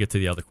before I get to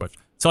the other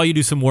question. I saw you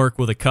do some work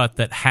with a cut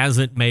that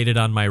hasn't made it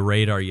on my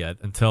radar yet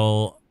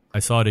until I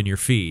saw it in your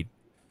feed.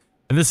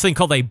 And this thing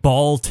called a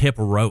ball tip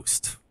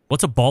roast.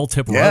 What's a ball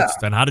tip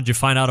roast, and how did you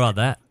find out about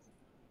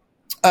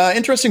that?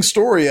 Interesting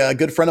story. A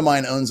good friend of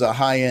mine owns a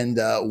high-end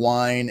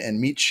wine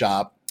and meat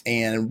shop.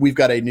 And we've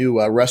got a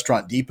new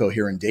restaurant depot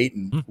here in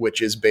Dayton,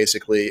 which is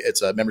basically,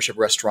 it's a membership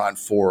restaurant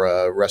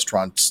for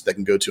restaurants that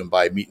can go to and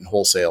buy meat and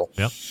wholesale.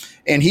 Yep.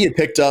 And he had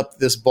picked up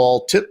this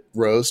ball tip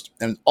roast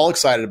and all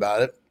excited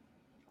about it.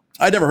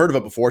 I'd never heard of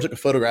it before. Took a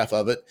photograph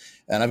of it,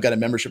 and I've got a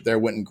membership there.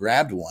 Went and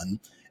grabbed one.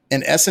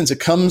 In essence, it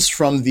comes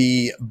from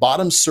the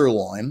bottom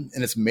sirloin,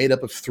 and it's made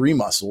up of 3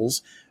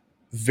 muscles,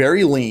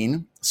 very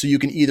lean. So you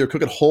can either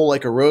cook it whole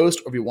like a roast,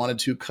 or if you wanted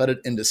to, cut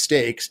it into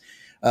steaks.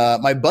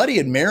 My buddy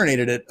had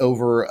marinated it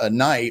over a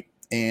night,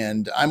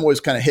 and I'm always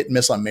kind of hit and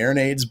miss on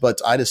marinades, but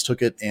I just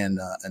took it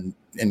and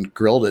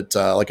grilled it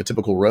like a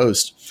typical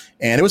roast,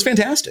 and it was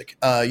fantastic.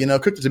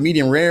 Cooked it to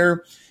medium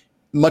rare.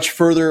 Much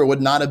further, it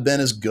would not have been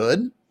as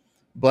good,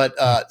 but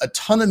a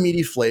ton of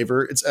meaty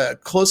flavor. It's a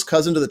close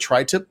cousin to the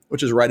tri-tip,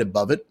 which is right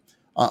above it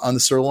on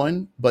the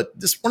sirloin. But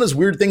just one of those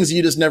weird things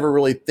you just never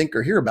really think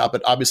or hear about,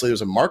 but obviously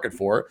there's a market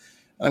for it,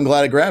 and I'm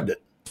glad I grabbed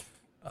it.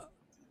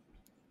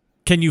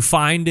 Can you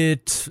find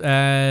it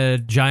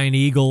at Giant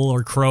Eagle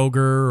or Kroger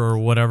or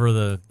whatever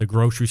the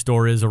grocery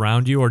store is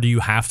around you, or do you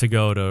have to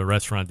go to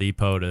Restaurant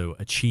Depot to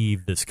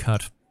achieve this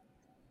cut?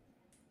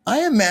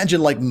 I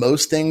imagine, like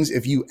most things,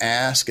 if you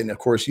ask, and of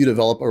course you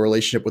develop a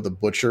relationship with a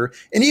butcher,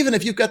 and even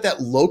if you've got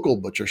that local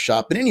butcher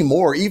shop, but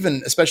anymore,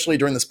 even especially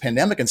during this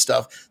pandemic and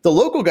stuff, the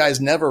local guys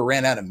never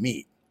ran out of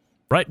meat.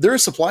 Right. Their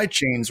supply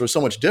chains were so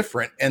much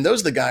different. And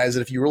those are the guys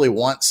that if you really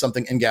want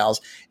something, and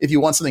gals, if you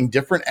want something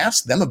different,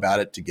 ask them about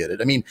it to get it.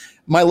 I mean,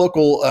 my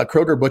local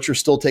Kroger butcher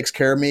still takes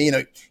care of me.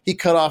 He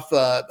cut off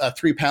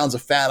 3 pounds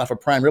of fat off a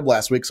prime rib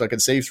last week so I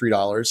could save $3.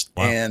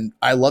 Wow. And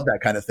I love that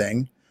kind of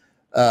thing.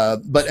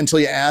 But until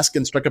you ask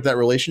and strike up that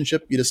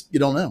relationship, you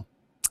don't know.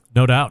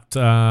 No doubt.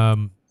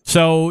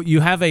 So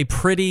you have a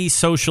pretty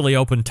socially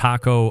open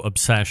taco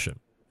obsession.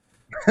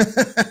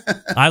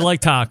 I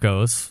like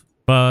tacos,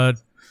 but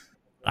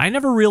I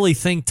never really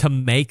think to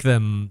make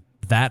them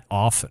that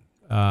often.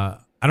 I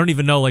don't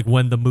even know like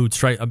when the mood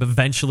strikes.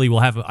 Eventually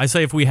we'll have, I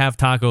say if we have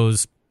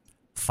tacos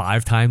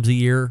 5 times a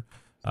year,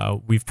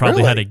 we've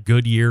probably had a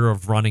good year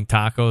of running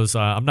tacos.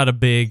 I'm not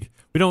we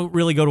don't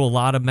really go to a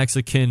lot of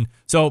Mexican.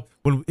 So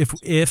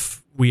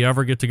if we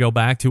ever get to go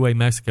back to a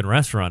Mexican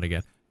restaurant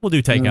again, we'll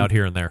do takeout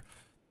here and there.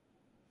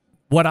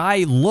 What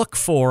I look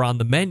for on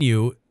the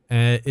menu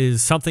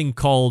is something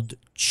called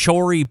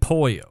chori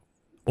pollo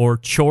or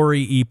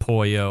chori y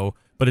pollo,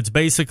 but it's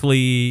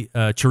basically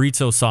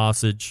chorizo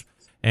sausage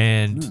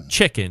and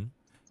chicken,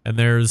 and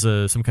there's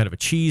some kind of a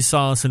cheese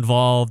sauce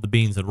involved, the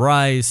beans and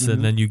rice,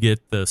 and then you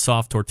get the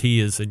soft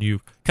tortillas, and you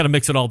kind of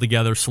mix it all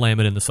together, slam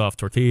it in the soft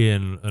tortilla,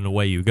 and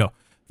away you go.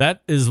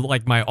 That is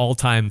like my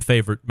all-time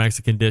favorite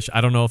Mexican dish.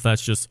 I don't know if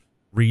that's just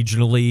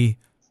regionally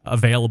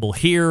available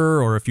here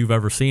or if you've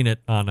ever seen it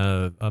on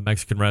a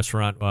Mexican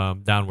restaurant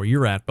down where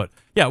you're at. But,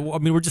 yeah, I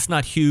mean, we're just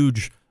not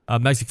huge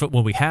Mexican food.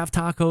 When we have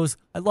tacos,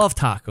 I love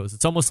tacos.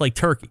 It's almost like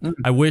turkey.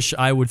 I wish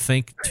I would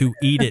think to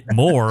eat it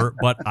more,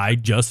 but I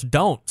just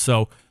don't.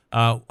 So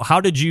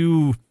how did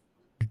you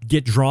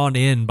get drawn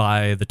in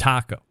by the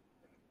taco?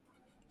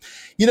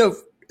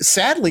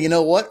 Sadly, you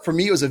know what? For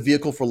me, it was a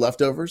vehicle for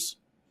leftovers.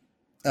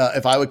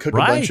 If I would cook a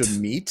bunch of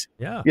meat,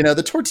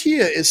 the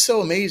tortilla is so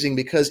amazing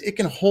because it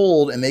can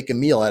hold and make a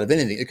meal out of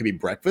anything. It could be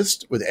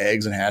breakfast with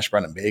eggs and hash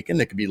brown and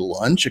bacon. It could be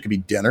lunch. It could be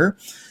dinner.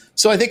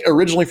 So I think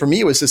originally for me,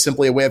 it was just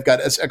simply a way I've got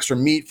this extra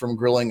meat from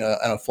grilling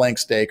a flank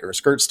steak or a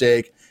skirt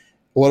steak.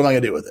 What am I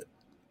going to do with it?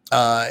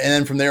 And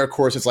then from there, of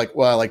course, it's like,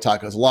 well, I like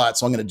tacos a lot,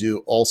 so I'm going to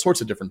do all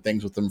sorts of different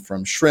things with them,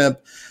 from shrimp.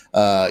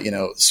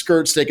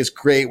 Skirt steak is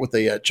great with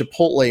a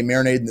chipotle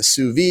marinade in the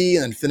sous vide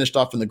and then finished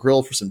off in the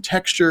grill for some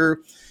texture.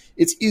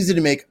 It's easy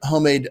to make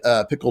homemade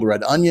pickled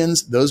red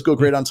onions. Those go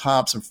great on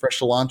top. Some fresh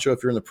cilantro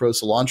if you're in the pro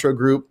cilantro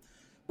group.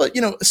 But,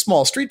 a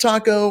small street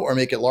taco or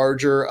make it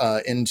larger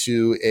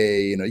into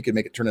you could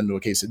make it turn into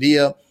a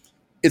quesadilla.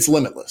 It's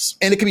limitless.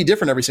 And it can be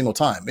different every single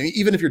time. I mean,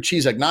 even if you're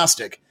cheese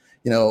agnostic,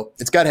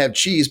 it's got to have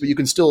cheese, but you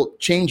can still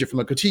change it from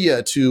a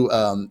cotija to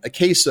a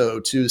queso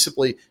to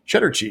simply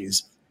cheddar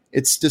cheese.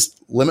 It's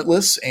just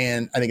limitless.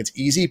 And I think it's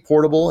easy,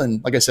 portable.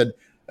 And like I said,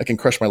 I can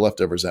crush my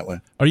leftovers that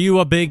way. Are you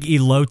a big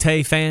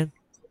elote fan?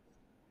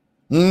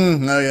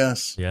 Oh,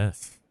 yes.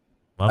 Yes.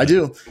 I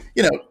do.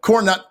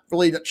 Corn, not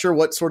really sure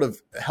what sort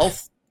of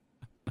health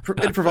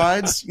it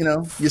provides.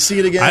 You see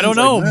it again. I don't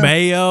know.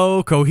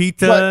 Mayo,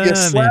 cojita. But you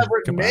slap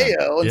it in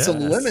mayo and some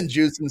lemon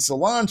juice and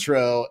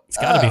cilantro. It's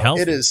got to be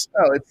healthy. It is.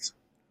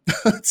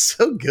 It's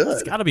so good.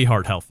 It's got to be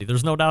heart healthy.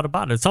 There's no doubt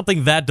about it.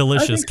 Something that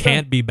delicious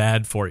can't be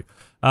bad for you.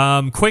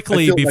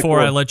 Quickly, before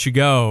I let you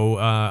go,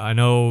 I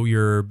know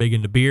you're big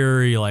into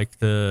beer. You like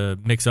to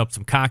mix up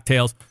some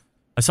cocktails.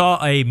 I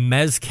saw a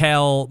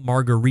mezcal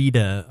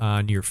margarita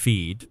on your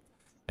feed,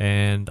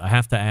 and I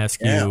have to ask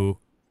you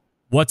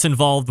what's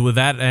involved with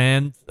that.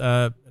 And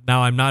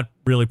now I'm not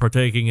really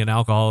partaking in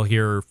alcohol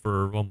here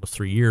for almost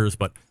 3 years,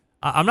 but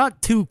I'm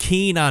not too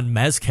keen on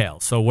mezcal.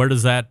 So where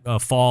does that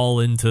fall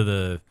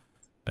into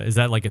is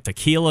that like a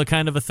tequila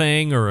kind of a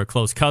thing or a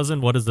close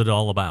cousin? What is it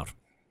all about?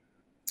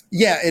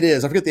 Yeah, it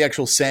is. I forget the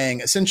actual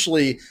saying.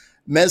 Essentially,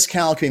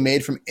 mezcal can be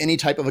made from any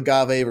type of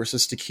agave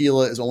versus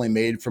tequila is only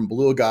made from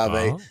blue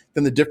agave.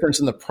 Then the difference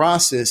in the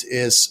process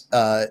is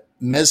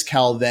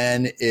mezcal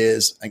then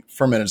is,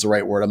 fermented is the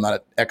right word, I'm not an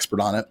expert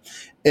on it,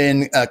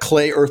 in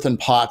clay earthen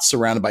pots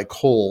surrounded by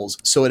coals.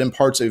 So it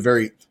imparts a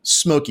very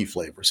smoky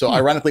flavor. So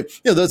ironically,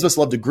 those of us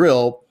love to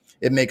grill,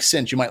 it makes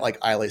sense. You might like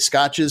Islay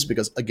scotches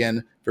because,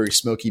 again, very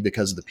smoky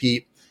because of the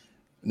peat.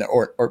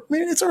 Or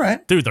maybe it's all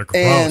right. Dude, they're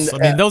gross.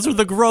 And, those are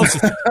the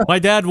grossest. My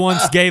dad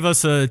once gave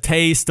us a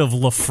taste of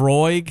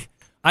Lafroig.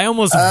 I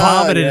almost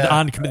vomited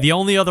on the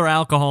only other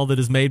alcohol that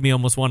has made me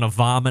almost want to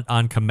vomit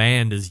on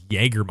command is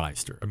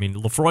Jägermeister. I mean,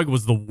 Lafroig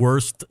was the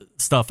worst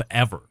stuff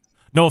ever.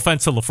 No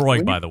offense to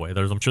Lafroig, by the way.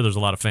 I'm sure there's a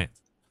lot of fans.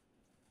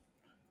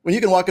 When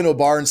you can walk into a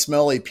bar and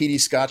smell a peaty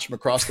scotch from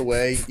across the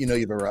way,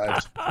 you've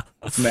arrived.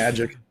 It's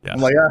magic. Yeah. I'm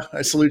like,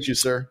 I salute you,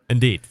 sir.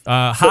 Indeed.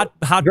 Hot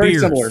very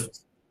beers. Similar.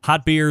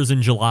 Hot beers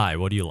in July.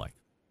 What do you like?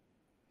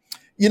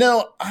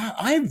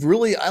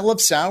 I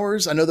love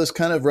sours. I know those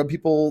kind of rub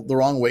people the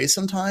wrong way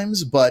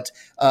sometimes, but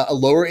a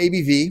lower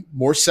ABV,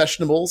 more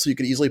sessionable, so you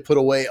could easily put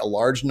away a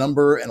large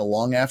number in a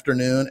long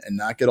afternoon and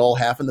not get all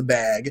half in the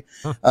bag,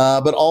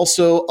 but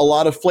also a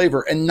lot of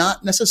flavor and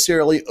not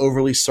necessarily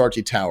overly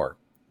starchy sour.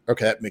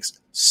 Okay, that makes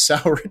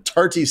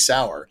tarty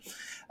sour.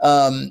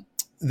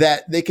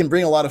 That they can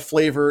bring a lot of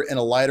flavor in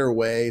a lighter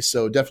way.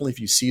 So definitely if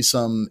you see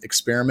some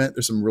experiment,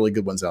 there's some really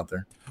good ones out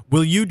there.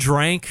 Will you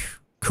drink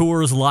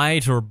Coors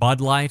Light or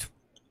Bud Light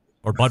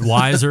or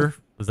Budweiser?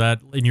 Is that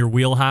in your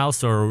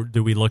wheelhouse or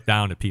do we look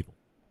down at people?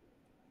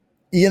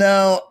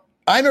 I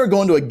remember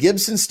going to a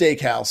Gibson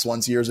Steakhouse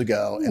once years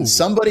ago and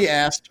somebody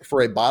asked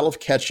for a bottle of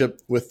ketchup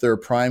with their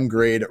prime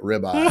grade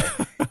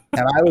ribeye. And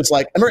And I was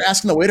like, I remember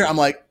asking the waiter, I'm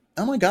like,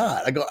 oh my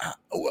God. I go,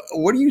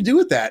 what do you do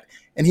with that?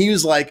 And he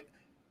was like,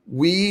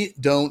 we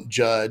don't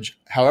judge.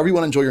 However you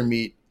want to enjoy your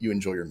meat, you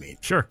enjoy your meat.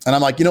 Sure. And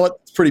I'm like, you know what?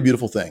 It's a pretty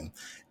beautiful thing.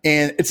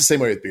 And it's the same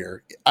way with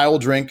beer. I will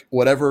drink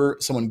whatever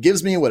someone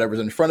gives me, whatever's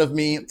in front of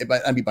me. It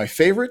might not be my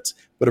favorite,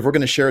 but if we're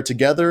going to share it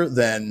together,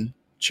 then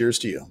cheers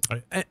to you.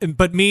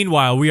 But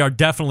meanwhile, we are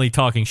definitely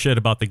talking shit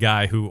about the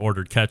guy who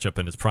ordered ketchup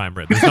in his prime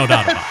rib. There's no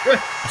doubt about it.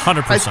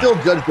 100%. I still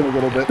judged him a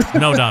little bit.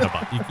 No doubt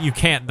about it. You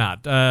can't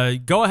not.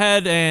 Go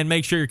ahead and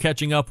make sure you're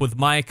catching up with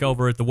Mike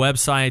over at the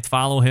website.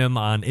 Follow him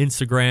on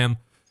Instagram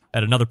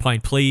at Another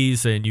Pint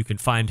Please, and you can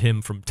find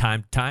him from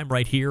time to time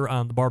right here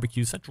on the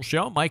Barbecue Central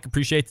Show. Mike,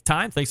 appreciate the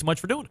time. Thanks so much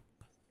for doing it.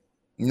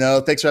 No,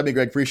 thanks for having me,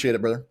 Greg. Appreciate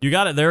it, brother. You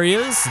got it. There he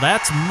is.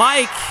 That's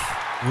Mike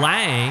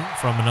Lang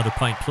from Another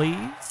Pint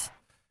Please.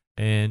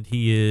 And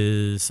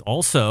he is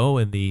also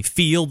in the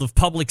field of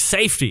public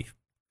safety.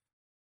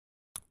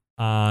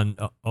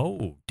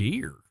 Oh,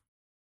 dear.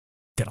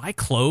 Did I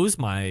close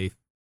my...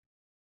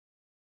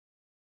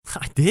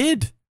 I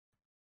did.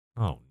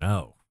 Oh,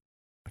 no.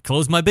 I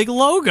closed my big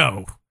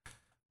logo.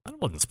 That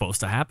wasn't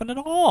supposed to happen at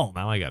all.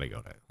 Now I got to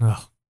go to...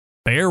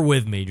 bear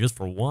with me just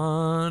for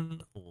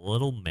one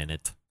little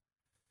minute.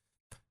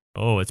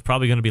 Oh, it's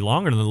probably going to be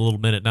longer than a little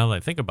minute now that I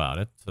think about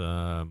it.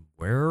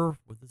 Where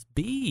would this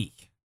be?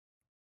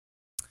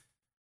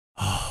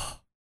 Oh,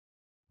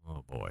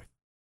 boy.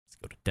 Let's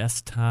go to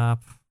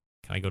desktop.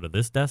 Can I go to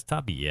this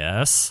desktop?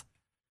 Yes.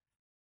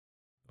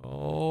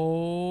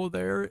 Oh,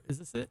 there. Is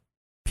this it?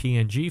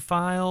 PNG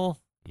file.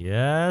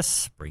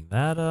 Yes. Bring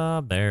that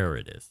up. There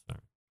it is.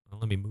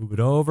 Let me move it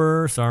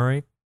over.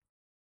 Sorry.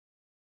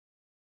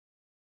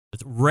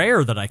 It's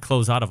rare that I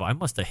close out of. I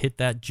must have hit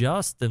that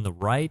just in the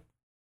right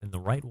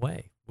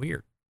way.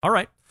 Weird. All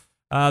right.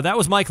 That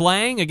was Mike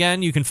Lang.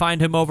 Again, you can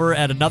find him over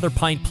at Another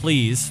Pint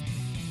Please.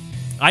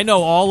 I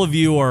know all of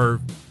you are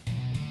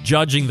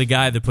judging the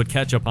guy that put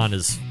ketchup on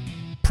his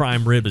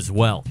prime rib as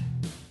well.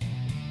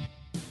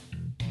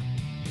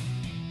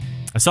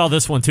 I saw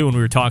this one, too, when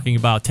we were talking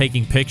about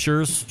taking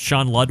pictures.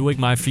 Sean Ludwig,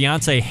 my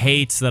fiance,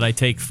 hates that I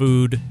take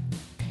food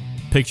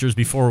pictures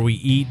before we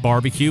eat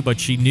barbecue, but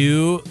she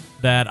knew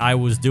that I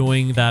was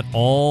doing that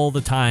all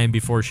the time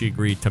before she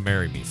agreed to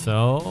marry me.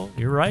 So,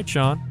 you're right,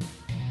 Sean.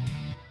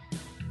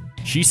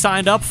 She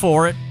signed up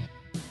for it.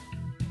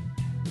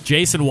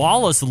 Jason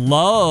Wallace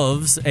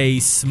loves a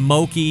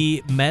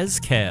smoky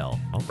mezcal.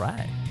 All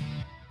right.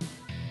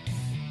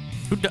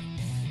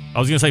 I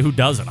was going to say who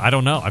doesn't. I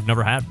don't know. I've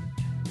never had one.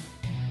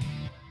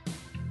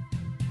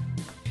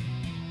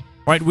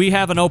 All right, we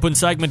have an open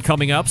segment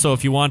coming up, so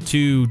if you want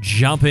to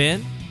jump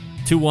in,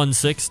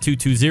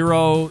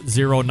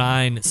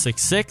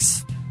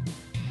 216-220-0966.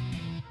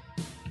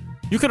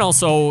 You can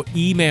also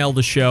email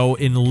the show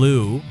in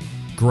lieu,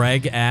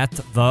 Greg at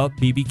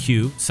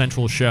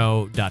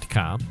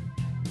thebbqcentralshow.com.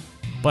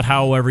 But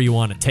however you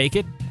want to take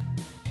it,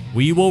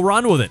 we will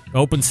run with it.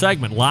 Open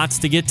segment, lots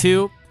to get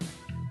to.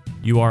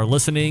 You are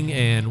listening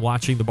and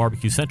watching the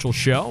Barbecue Central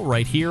Show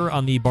right here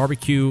on the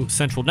Barbecue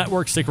Central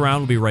Network. Stick around,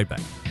 we'll be right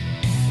back.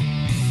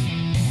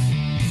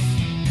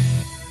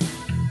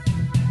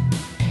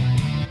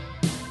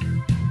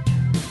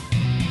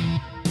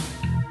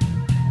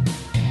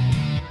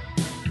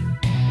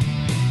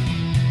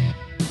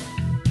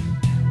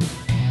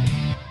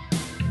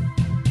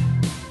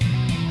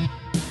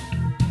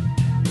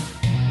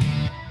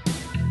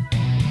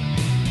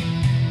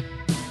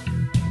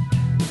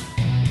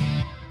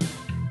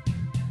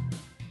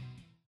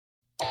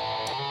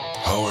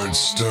 Howard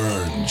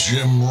Stern,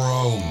 Jim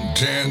Rome,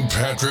 Dan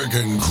Patrick,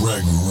 and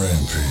Greg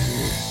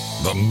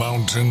Rempe. The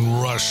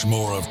Mountain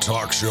Rushmore of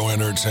talk show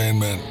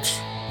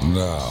entertainment.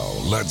 Now,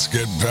 let's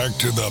get back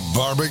to the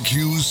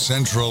Barbecue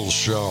Central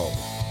Show.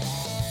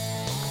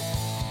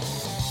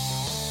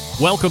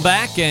 Welcome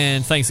back,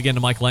 and thanks again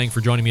to Mike Lang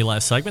for joining me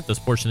last segment. This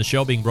portion of the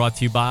show being brought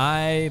to you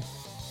by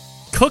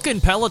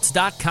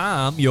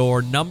CookinPellets.com,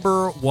 your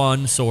number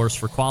one source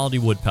for quality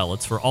wood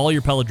pellets for all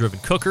your pellet-driven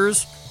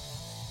cookers.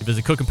 You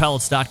visit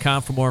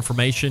CookinPellets.com for more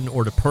information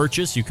or to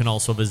purchase. You can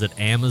also visit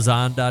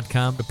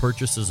Amazon.com to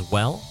purchase as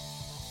well.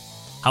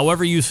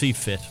 However you see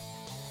fit,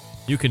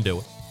 you can do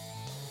it.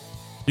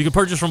 You can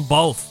purchase from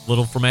both.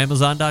 Little from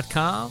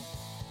Amazon.com,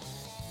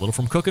 little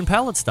from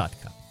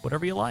CookinPellets.com,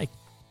 whatever you like.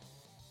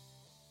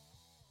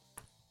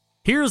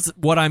 Here's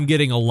what I'm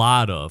getting a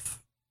lot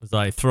of as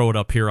I throw it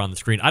up here on the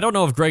screen. I don't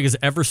know if Greg has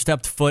ever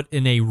stepped foot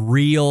in a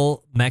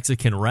real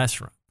Mexican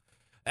restaurant.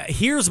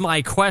 Here's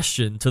my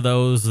question to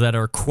those that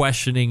are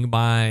questioning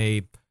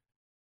my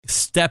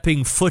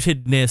stepping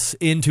footedness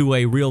into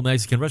a real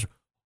Mexican restaurant.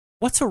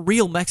 What's a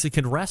real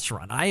Mexican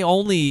restaurant? I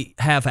only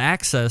have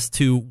access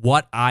to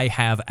what I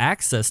have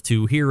access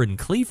to here in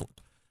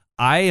Cleveland.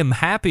 I am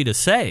happy to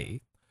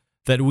say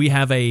that we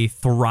have a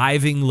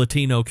thriving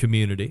Latino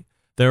community.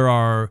 There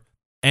are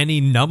any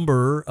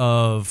number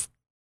of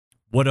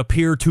what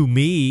appear to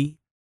me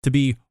to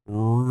be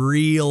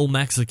real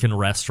Mexican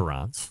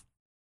restaurants.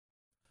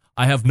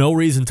 I have no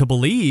reason to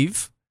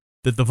believe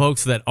that the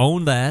folks that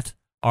own that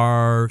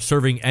are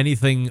serving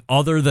anything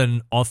other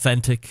than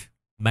authentic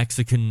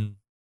Mexican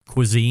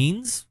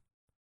cuisines.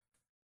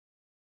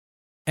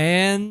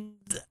 And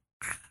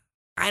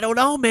I don't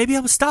know, maybe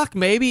I'm stuck.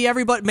 Maybe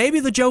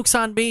the joke's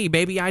on me.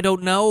 Maybe I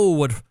don't know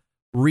what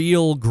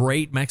real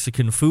great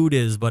Mexican food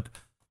is, but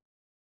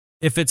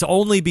if it's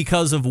only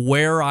because of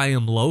where I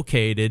am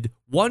located,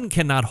 one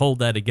cannot hold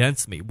that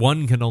against me.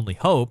 One can only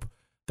hope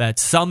that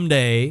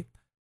someday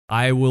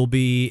I will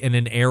be in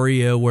an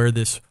area where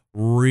this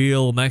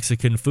real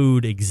Mexican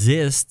food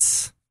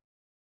exists,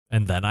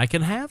 and then I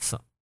can have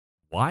some.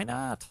 Why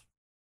not?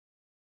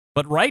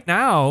 But right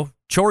now,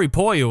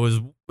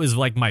 choripollo is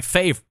like my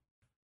favorite.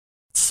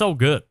 It's so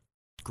good.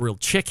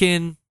 Grilled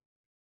chicken,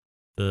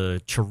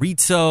 the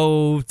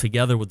chorizo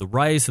together with the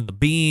rice and the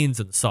beans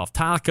and the soft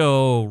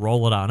taco,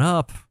 roll it on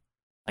up.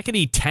 I could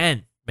eat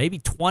 10, maybe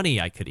 20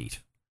 I could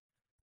eat.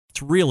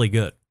 It's really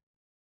good.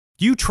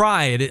 You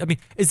try it. I mean,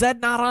 is that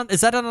not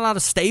a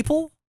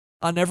staple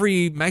on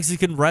every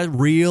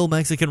real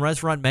Mexican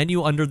restaurant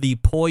menu under the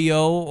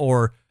pollo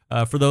or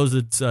for those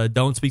that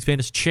don't speak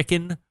Spanish,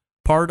 chicken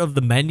part of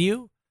the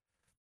menu?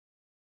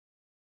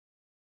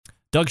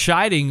 Doug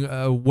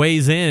Scheiding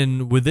weighs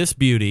in with this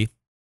beauty.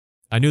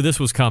 I knew this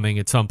was coming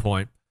at some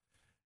point.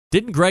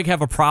 Didn't Greg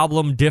have a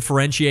problem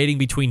differentiating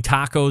between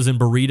tacos and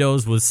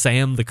burritos with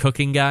Sam, the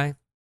cooking guy?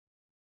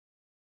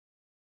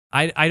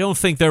 I don't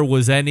think there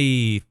was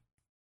any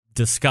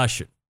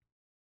discussion.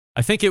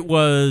 I think it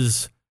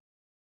was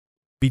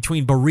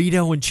between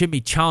burrito and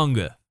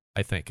chimichanga,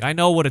 I think. I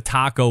know what a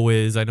taco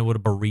is. I know what a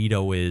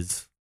burrito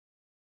is.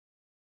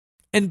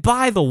 And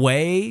by the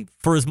way,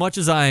 for as much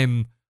as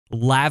I'm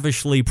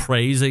lavishly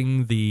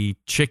praising the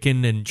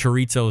chicken and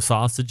chorizo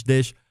sausage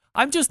dish,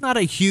 I'm just not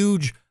a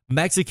huge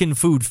Mexican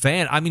food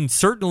fan. I mean,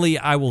 certainly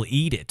I will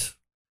eat it.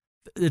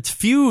 It's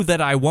few that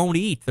I won't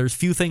eat. There's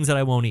few things that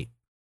I won't eat.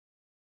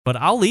 But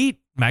I'll eat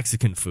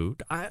Mexican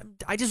food. I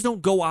just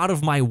don't go out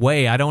of my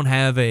way. I don't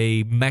have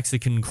a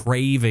Mexican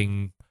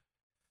craving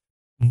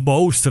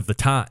most of the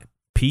time.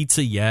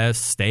 Pizza, yes.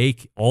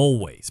 Steak,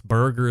 always.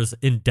 Burgers,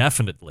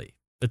 indefinitely.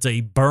 It's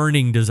a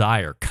burning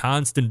desire,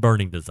 constant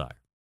burning desire.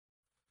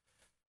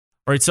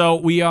 All right, so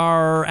we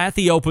are at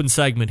the open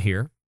segment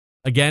here.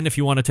 Again, if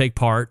you want to take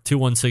part,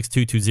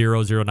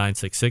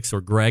 216-220-0966 or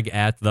Greg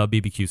at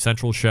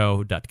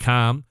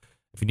thebbqcentralshow.com.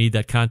 If you need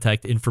that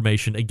contact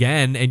information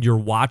again and you're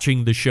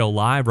watching the show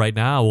live right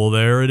now, well,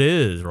 there it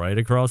is, right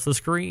across the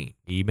screen,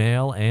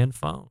 email and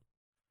phone.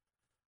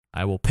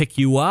 I will pick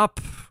you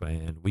up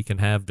and we can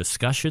have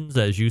discussions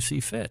as you see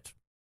fit.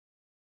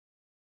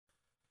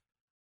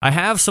 I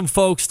have some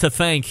folks to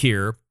thank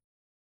here.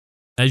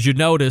 As you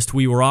noticed,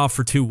 we were off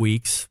for 2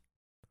 weeks.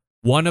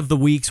 One of the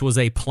weeks was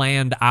a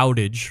planned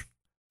outage,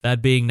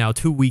 that being now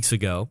 2 weeks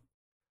ago,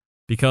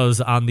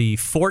 because on the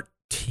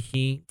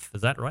 14th,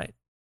 is that right?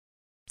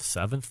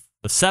 7th?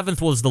 The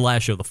 7th was the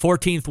last show. The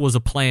 14th was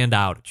a planned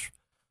outage.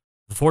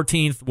 The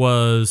 14th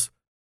was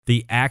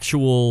the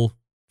actual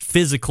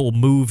physical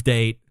move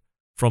date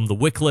from the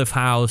Wycliffe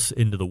house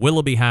into the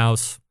Willoughby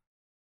house.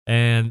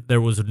 And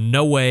there was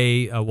no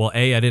way,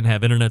 I didn't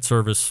have internet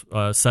service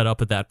set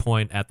up at that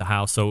point at the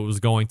house, so it was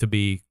going to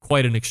be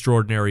quite an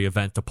extraordinary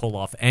event to pull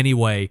off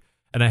anyway,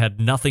 and I had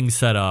nothing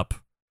set up.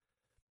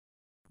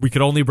 We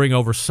could only bring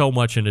over so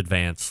much in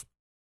advance.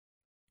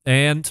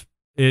 And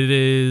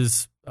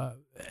it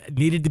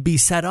needed to be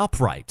set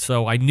up right,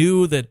 so I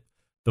knew that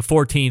the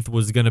 14th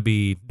was going to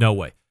be no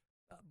way.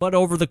 But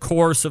over the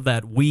course of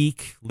that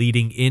week,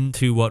 leading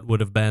into what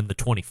would have been the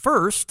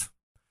 21st,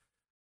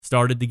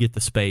 started to get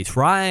the space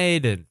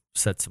right and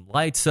set some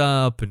lights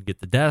up and get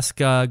the desk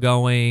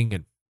going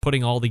and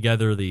putting all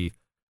together the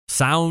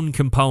sound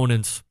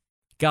components.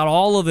 Got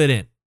all of it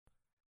in.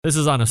 This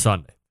is on a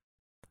Sunday.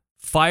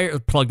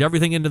 Plugged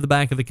everything into the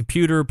back of the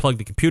computer, plugged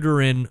the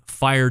computer in,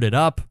 fired it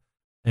up,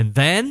 and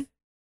then,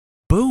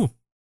 boom.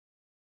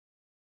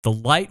 The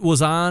light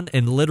was on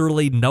and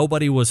literally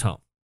nobody was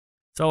home.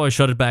 So I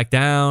shut it back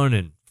down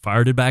and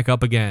fired it back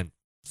up again.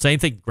 Same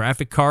thing,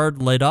 graphic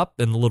card lit up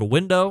in the little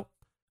window,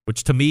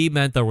 which to me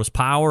meant there was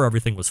power,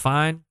 everything was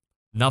fine.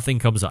 Nothing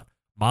comes up.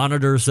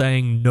 Monitor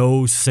saying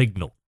no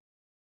signal.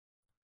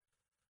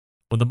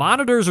 When the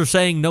monitors are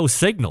saying no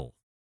signal,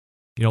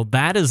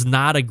 that is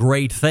not a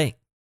great thing.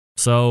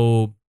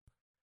 So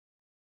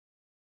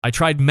I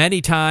tried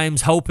many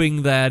times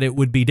hoping that it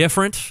would be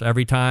different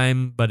every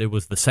time, but it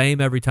was the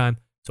same every time.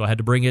 So I had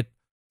to bring it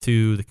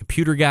to the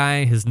computer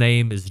guy. His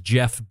name is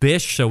Jeff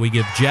Bish, so we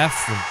give Jeff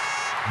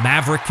from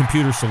Maverick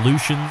Computer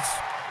Solutions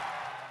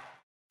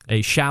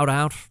a shout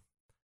out,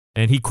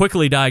 and he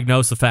quickly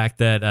diagnosed the fact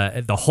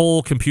that the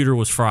whole computer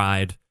was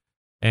fried,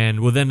 and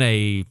within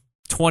a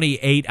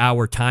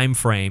 28-hour time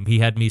frame, he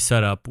had me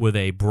set up with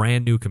a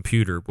brand new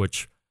computer,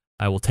 which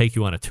I will take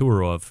you on a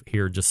tour of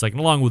here in just a second,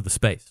 along with the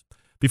space.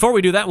 Before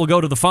we do that, we'll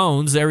go to the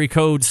phones. Area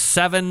code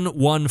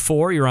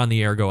 714, you're on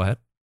the air. Go ahead.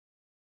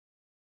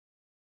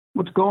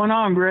 What's going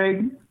on,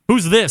 Greg?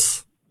 Who's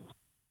this?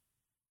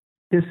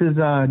 This is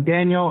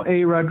Daniel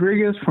A.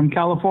 Rodriguez from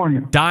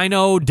California.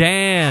 Dino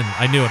Dan.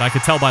 I knew it. I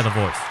could tell by the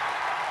voice.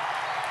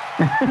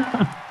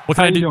 What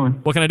can I do? Doing?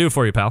 What can I do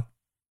for you, pal?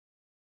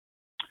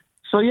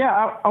 So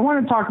yeah, I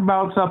want to talk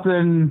about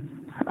something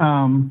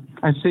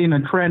I've seen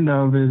a trend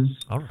of is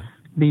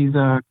these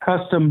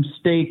custom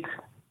steak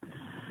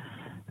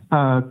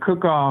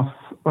cook-off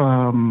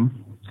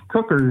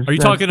cookers. Are you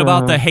talking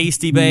about the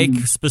Hasty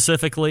Bake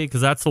specifically?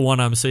 Because that's the one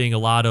I'm seeing a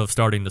lot of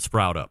starting to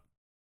sprout up.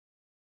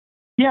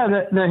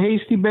 Yeah, the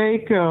Hasty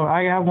Bake.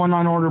 I have one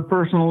on order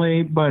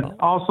personally, but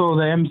also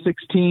the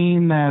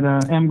M16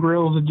 that M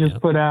Grills had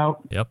just put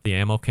out. Yep, the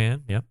ammo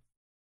can. Yep.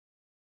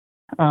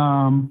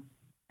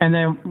 And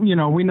then,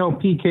 we know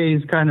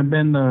PK's kind of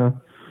been the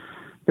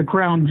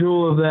crown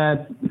jewel of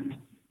that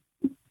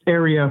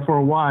area for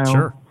a while.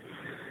 Sure.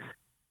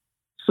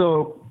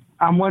 So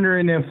I'm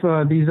wondering if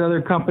these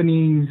other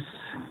companies,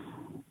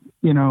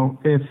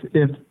 if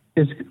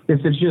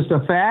it's just a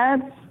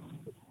fad,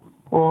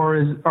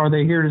 or are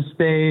they here to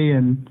stay,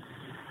 and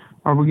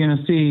are we going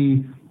to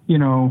see,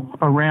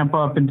 a ramp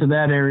up into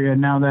that area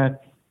now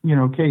that,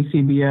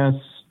 KCBS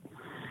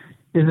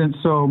isn't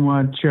so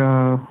much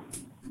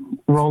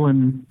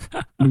rolling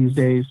these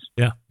days?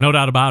 Yeah, no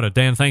doubt about it.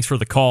 Dan, thanks for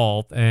the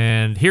call.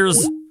 And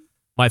here's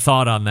my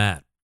thought on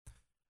that.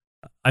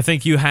 I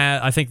think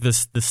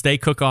the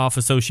Steak Cook-Off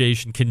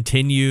Association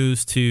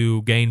continues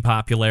to gain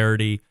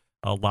popularity.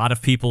 A lot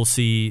of people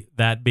see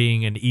that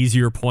being an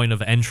easier point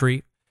of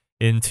entry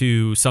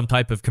into some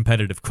type of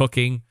competitive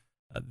cooking.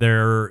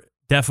 There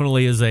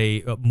definitely is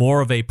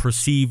more of a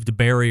perceived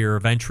barrier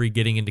of entry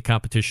getting into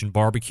competition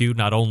barbecue.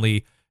 Not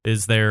only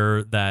is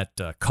there that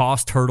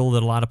cost hurdle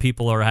that a lot of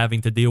people are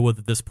having to deal with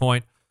at this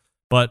point,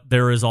 but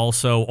there is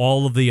also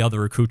all of the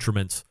other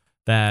accoutrements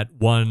that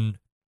one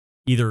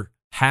either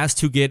has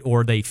to get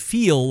or they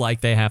feel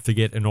like they have to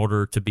get in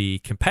order to be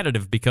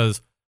competitive,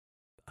 because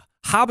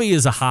hobby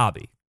is a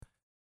hobby.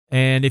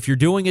 And if you're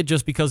doing it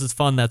just because it's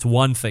fun, that's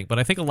one thing. But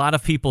I think a lot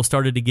of people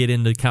started to get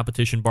into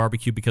competition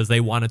barbecue because they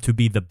wanted to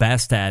be the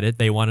best at it.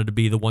 They wanted to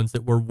be the ones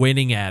that were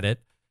winning at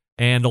it.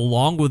 And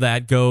along with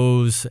that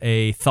goes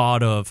a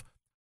thought of,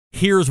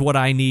 here's what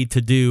I need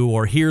to do,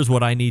 or here's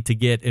what I need to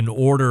get in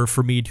order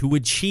for me to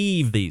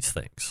achieve these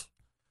things.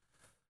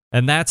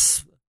 And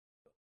that's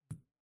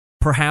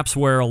perhaps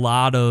where a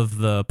lot of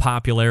the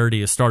popularity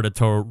has started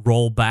to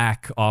roll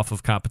back off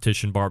of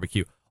competition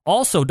barbecue.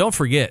 Also, don't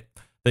forget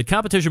that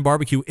competition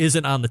barbecue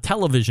isn't on the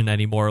television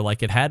anymore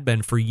like it had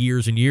been for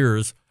years and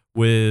years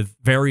with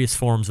various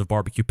forms of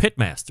barbecue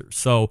pitmasters.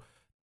 So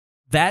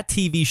that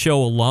TV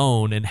show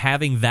alone, and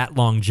having that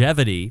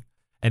longevity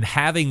and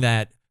having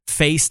that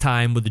face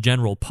time with the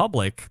general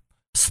public,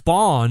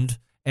 spawned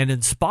and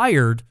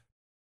inspired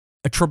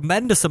a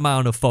tremendous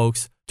amount of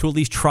folks to at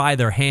least try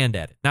their hand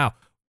at it. Now,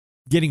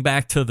 getting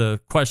back to the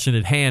question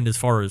at hand, as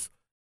far as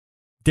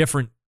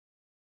different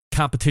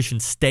competition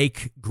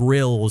steak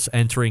grills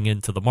entering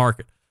into the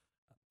market,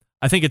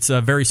 I think it's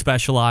very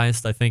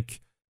specialized. I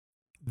think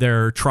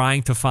they're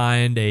trying to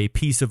find a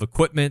piece of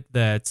equipment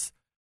that's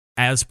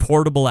as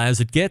portable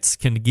as it gets,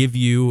 can give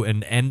you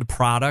an end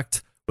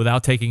product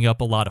without taking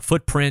up a lot of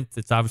footprint.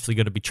 It's obviously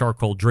going to be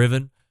charcoal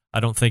driven. I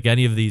don't think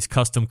any of these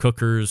custom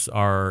cookers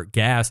are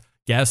gas.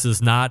 Gas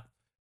is not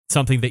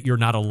something that you're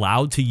not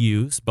allowed to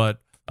use, but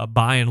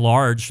by and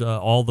large,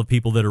 all the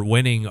people that are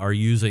winning are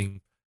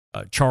using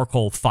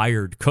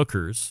charcoal-fired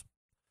cookers,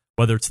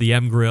 whether it's the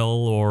M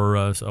Grill or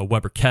a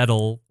Weber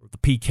Kettle or the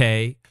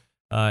PK.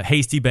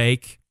 Hasty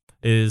Bake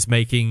is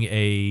making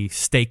a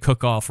steak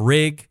cook-off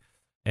rig,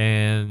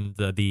 and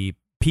the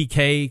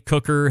PK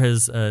cooker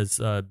has, as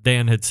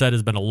Dan had said,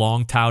 has been a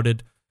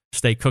long-touted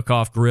steak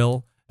cook-off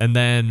grill. And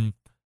then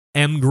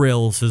M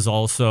Grills has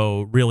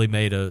also really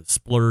made a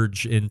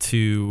splurge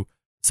into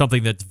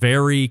something that's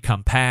very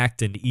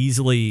compact and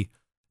easily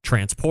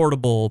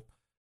transportable.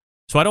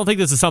 So I don't think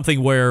this is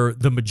something where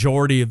the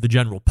majority of the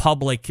general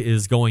public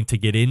is going to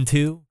get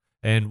into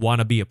and want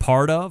to be a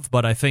part of.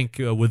 But I think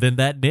within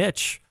that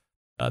niche,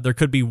 there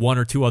could be one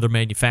or two other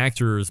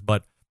manufacturers.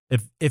 But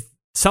if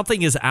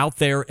something is out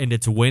there and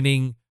it's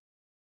winning,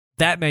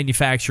 that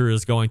manufacturer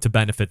is going to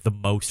benefit the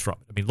most from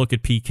it. I mean, look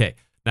at PK.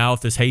 Now,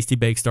 if this Hasty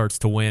Bake starts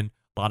to win,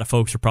 a lot of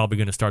folks are probably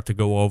going to start to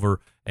go over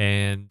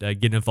and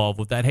get involved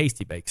with that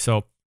Hasty Bake.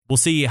 So we'll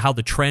see how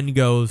the trend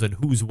goes and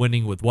who's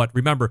winning with what.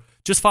 Remember,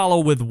 just follow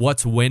with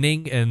what's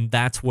winning, and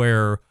that's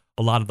where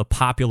a lot of the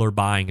popular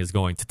buying is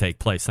going to take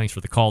place. Thanks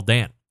for the call,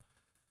 Dan.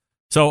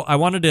 So I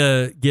wanted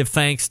to give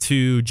thanks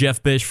to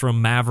Jeff Bish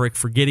from Maverick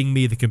for getting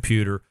me the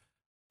computer.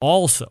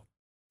 Also,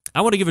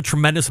 I want to give a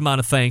tremendous amount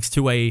of thanks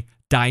to a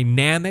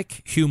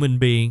dynamic human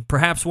being,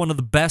 perhaps one of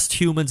the best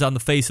humans on the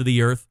face of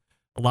the earth.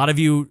 A lot of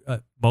you,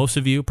 most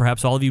of you,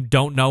 perhaps all of you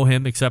don't know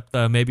him, except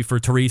maybe for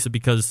Teresa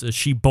because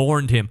she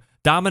borned him.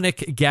 Dominic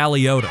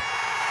Galeota,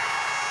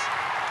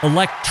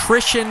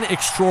 electrician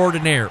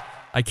extraordinaire.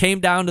 I came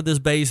down to this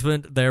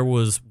basement. There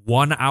was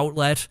one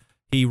outlet.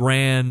 He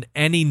ran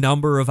any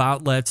number of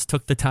outlets,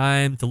 took the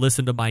time to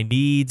listen to my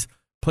needs,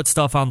 put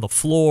stuff on the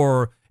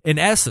floor. In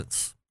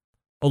essence,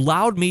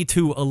 allowed me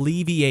to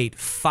alleviate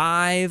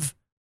 5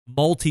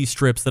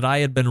 multi-strips that I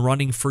had been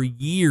running for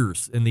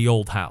years in the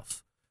old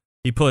house.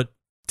 He put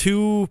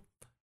two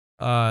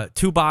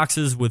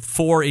boxes with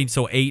 4,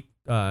 so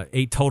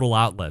 8 total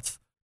outlets.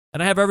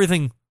 And I have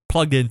everything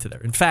plugged into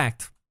there. In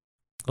fact,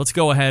 let's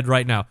go ahead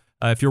right now.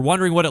 If you're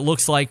wondering what it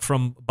looks like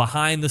from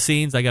behind the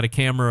scenes, I got a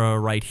camera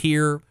right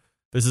here.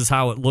 This is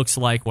how it looks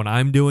like when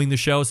I'm doing the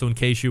show. So in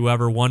case you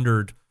ever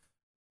wondered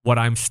what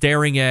I'm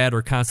staring at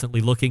or constantly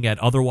looking at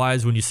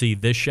otherwise when you see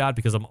this shot,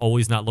 because I'm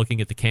always not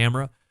looking at the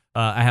camera,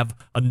 I have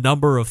a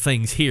number of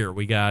things here.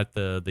 We got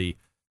the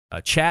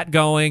chat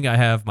going. I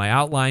have my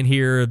outline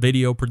here,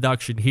 video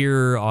production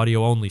here,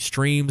 audio-only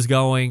streams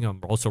going.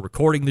 I'm also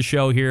recording the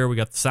show here. We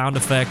got the sound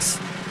effects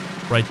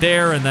right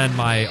there, and then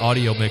my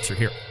audio mixer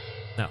here.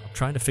 Now, I'm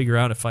trying to figure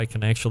out if I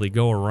can actually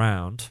go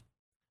around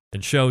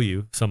and show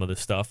you some of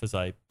this stuff as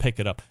I pick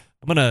it up.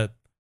 I'm going to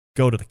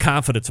go to the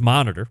confidence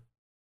monitor.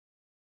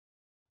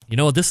 You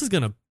know what? This is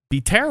going to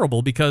be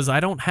terrible because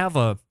I don't have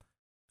a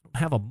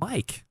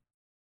mic.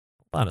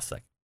 Hold on a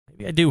second.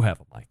 Maybe I do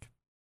have a mic.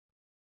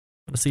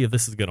 I'm going to see if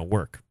this is going to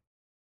work.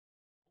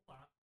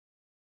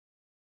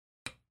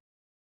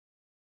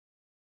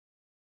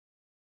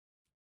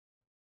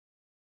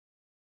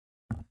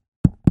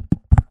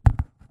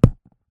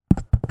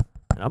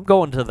 And I'm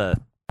going to the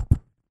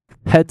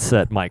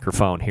headset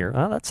microphone here.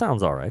 Oh, that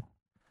sounds all right.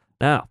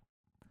 Now,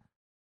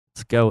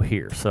 let's go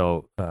here.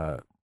 So,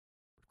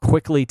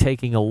 quickly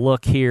taking a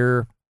look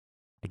here.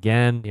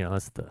 Again,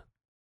 that's the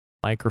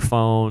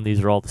microphone.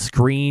 These are all the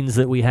screens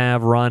that we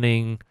have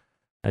running.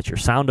 That's your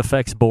sound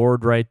effects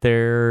board right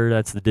there.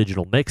 That's the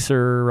digital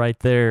mixer right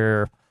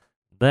there.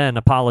 Then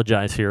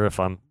apologize here if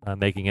I'm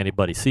making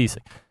anybody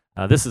seasick.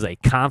 This is a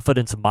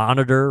confidence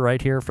monitor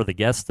right here for the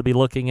guests to be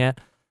looking at.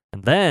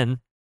 And then,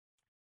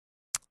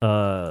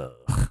 good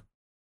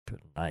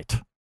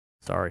night.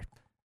 Sorry.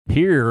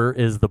 Here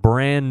is the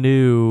brand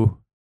new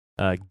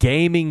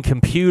gaming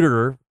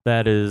computer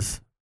that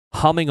is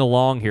humming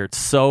along here. It's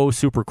so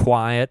super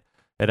quiet.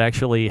 It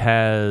actually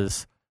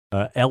has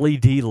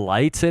LED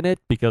lights in it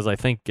because I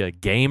think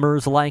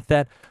gamers like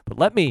that. But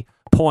let me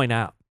point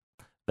out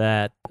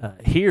that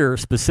here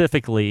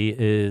specifically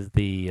is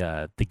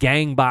the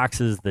gang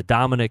boxes that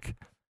Dominic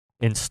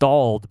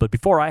installed. But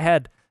before I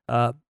had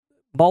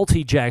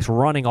multi-jacks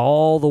running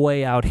all the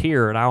way out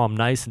here. Now I'm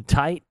nice and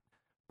tight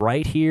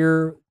right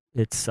here.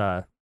 It's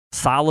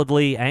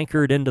solidly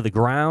anchored into the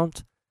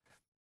ground.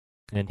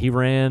 And he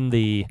ran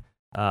the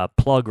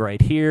plug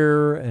right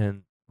here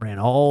and ran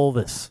all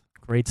this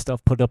great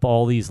stuff, put up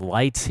all these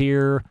lights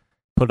here,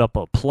 put up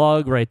a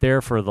plug right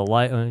there for the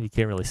light. You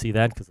can't really see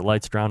that because the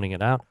light's drowning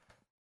it out.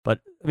 But,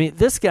 I mean,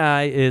 this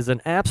guy is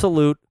an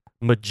absolute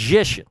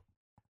magician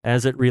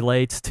as it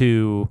relates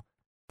to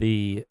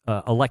the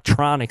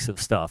electronics of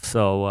stuff.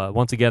 So,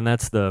 once again,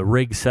 that's the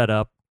rig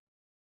setup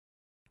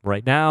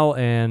right now.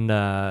 And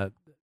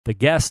the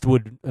guest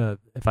would,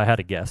 if I had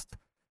a guest,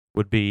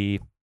 would be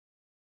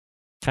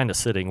kind of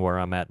sitting where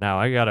I'm at now.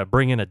 I got to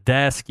bring in a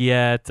desk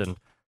yet and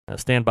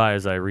stand by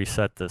as I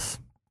reset this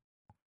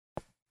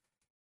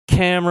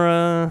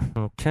camera.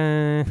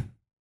 Okay.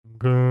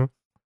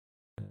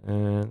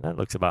 And that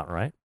looks about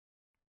right.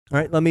 All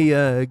right, let me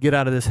get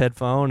out of this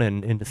headphone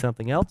and into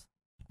something else.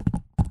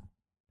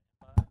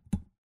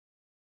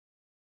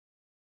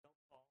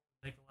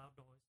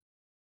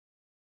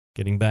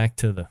 Getting back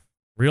to the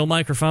real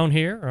microphone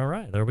here. All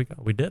right, there we go.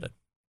 We did it.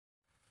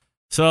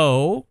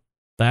 So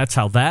that's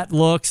how that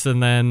looks.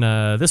 And then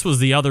this was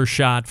the other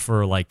shot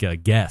for like a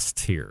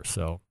guest here.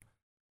 So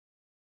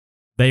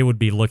they would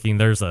be looking.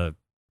 There's a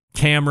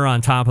camera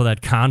on top of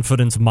that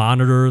confidence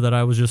monitor that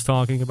I was just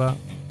talking about.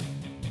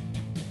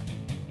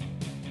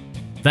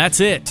 That's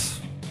it.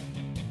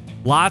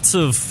 Lots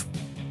of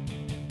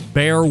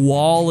bare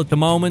wall at the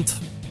moment,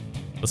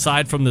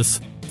 aside from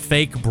this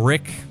fake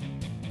brick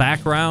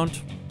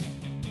background.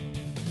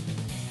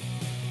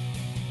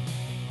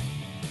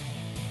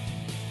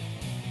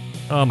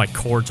 Oh, my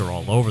cords are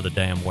all over the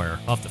damn wire.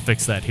 I'll have to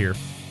fix that here.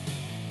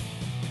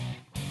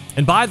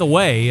 And by the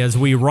way, as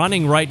we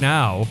running right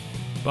now,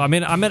 I'm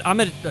at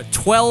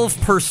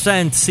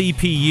 12%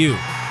 CPU.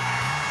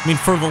 I mean,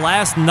 for the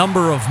last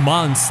number of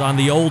months on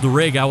the old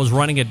rig, I was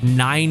running at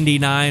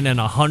 99 and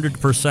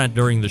 100%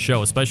 during the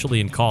show, especially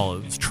in call.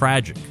 It was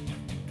tragic.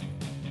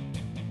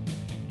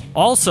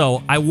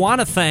 Also, I want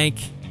to thank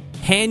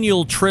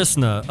Haniel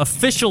Trisna,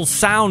 official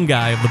sound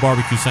guy of the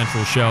Barbecue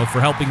Central show,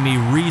 for helping me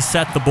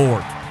reset the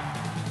board.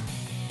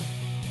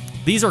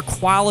 These are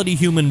quality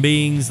human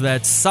beings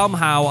that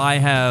somehow I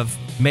have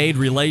made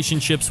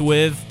relationships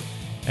with,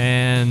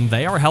 and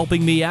they are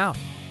helping me out.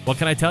 What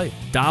can I tell you?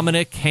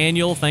 Dominic,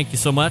 Haniel, thank you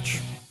so much.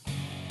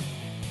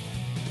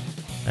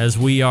 As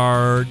we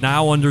are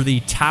now under the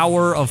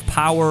Tower of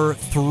Power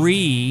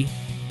 3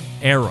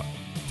 era.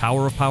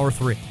 Tower of Power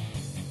 3. All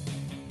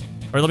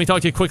right, let me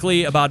talk to you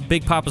quickly about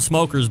Big Papa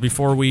Smokers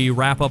before we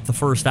wrap up the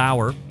first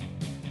hour.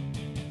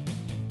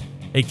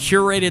 A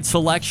curated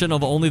selection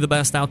of only the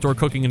best outdoor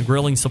cooking and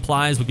grilling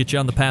supplies will get you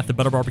on the path to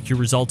better barbecue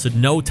results in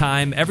no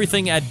time.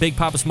 Everything at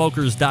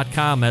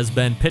BigPapaSmokers.com has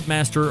been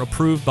Pitmaster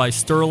approved by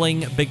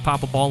Sterling Big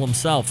Papa Ball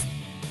himself.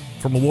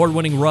 From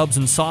award-winning rubs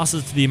and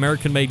sauces to the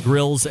American-made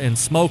grills and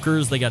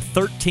smokers, they got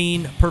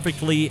 13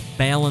 perfectly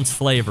balanced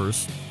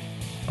flavors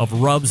of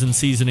rubs and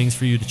seasonings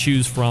for you to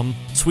choose from.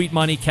 Sweet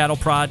Money, Cattle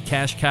Prod,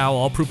 Cash Cow,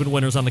 all proven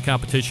winners on the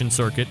competition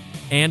circuit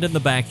and in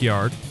the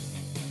backyard.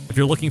 If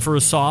you're looking for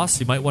a sauce,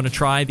 you might want to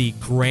try the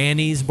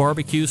Granny's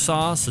barbecue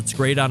sauce. It's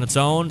great on its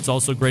own. It's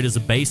also great as a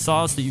base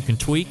sauce that you can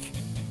tweak.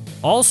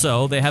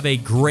 Also, they have a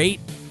great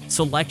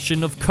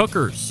selection of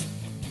cookers.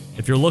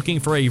 If you're looking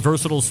for a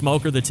versatile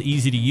smoker that's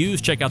easy to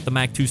use, check out the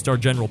Mac 2-Star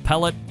General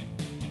Pellet.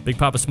 Big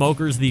Papa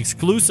Smokers, the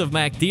exclusive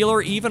Mac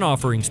dealer, even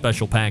offering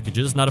special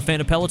packages. Not a fan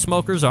of pellet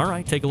smokers? All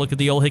right, take a look at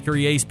the Old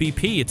Hickory Ace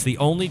BP. It's the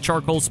only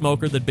charcoal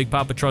smoker that Big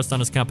Papa trusts on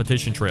his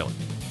competition trailer.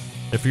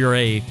 If you're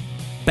a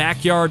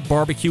backyard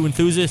barbecue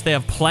enthusiast, they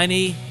have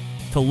plenty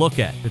to look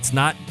at. It's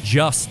not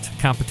just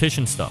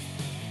competition stuff.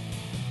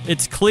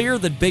 It's clear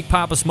that Big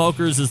Papa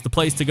Smokers is the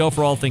place to go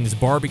for all things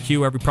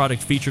barbecue. Every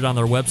product featured on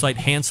their website,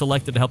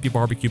 hand-selected to help you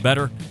barbecue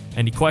better.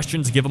 Any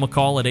questions, give them a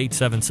call at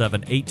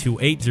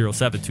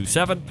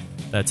 877-828-0727.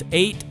 That's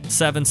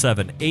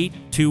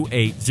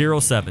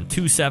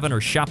 877-828-0727,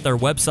 or shop their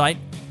website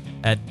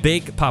at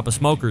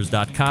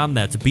bigpapasmokers.com.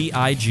 That's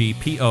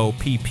BIGPOPPA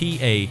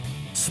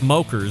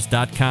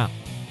smokers.com.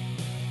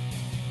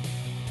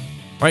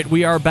 All right,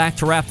 we are back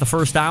to wrap the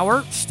first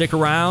hour. Stick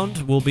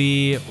around. We'll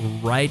be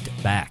right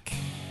back.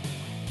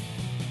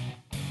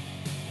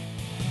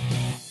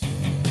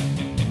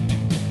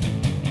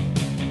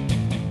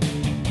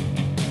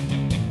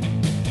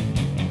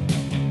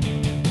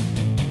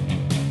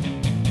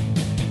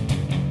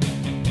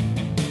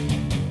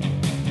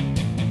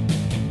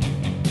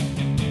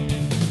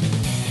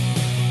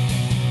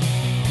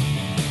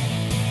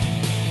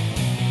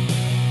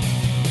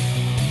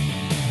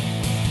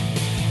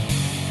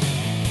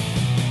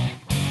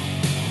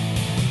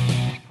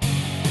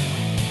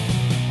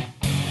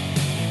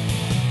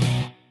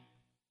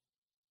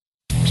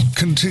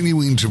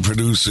 Continuing to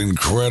produce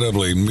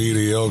incredibly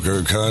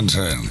mediocre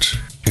content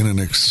in an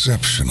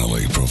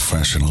exceptionally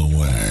professional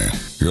way.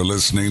 You're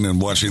listening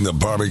and watching the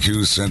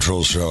Barbecue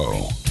Central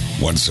Show.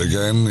 Once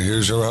again,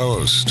 here's your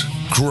host,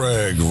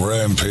 Greg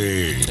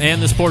Rempe.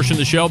 And this portion of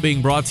the show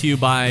being brought to you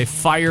by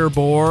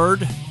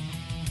Fireboard.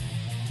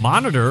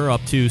 Monitor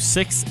up to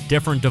 6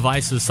 different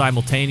devices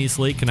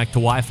simultaneously. Connect to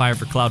Wi-Fi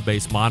for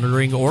cloud-based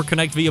monitoring, or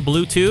connect via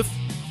Bluetooth.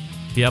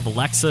 If you have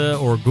Alexa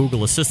or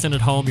Google Assistant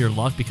at home, you're in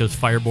luck because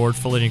Fireboard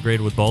fully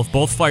integrated with both.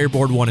 Both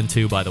Fireboard 1 and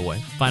 2, by the way.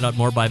 Find out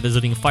more by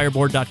visiting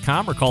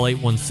fireboard.com or call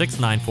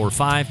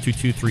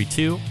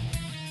 816-945-2232.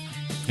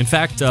 In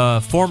fact,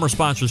 former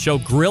sponsor of the show,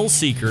 Grill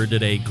Seeker,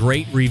 did a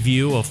great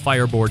review of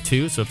Fireboard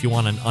 2. So if you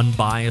want an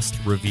unbiased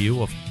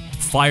review of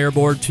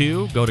Fireboard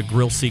 2, go to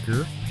Grill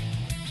Seeker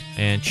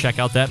and check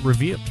out that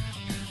review.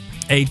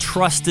 A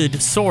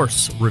trusted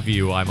source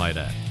review, I might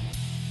add.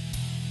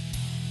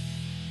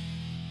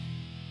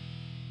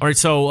 All right,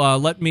 so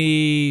let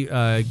me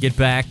get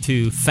back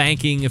to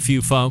thanking a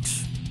few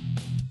folks.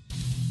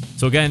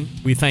 So again,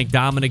 we thank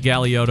Dominic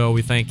Galiotto,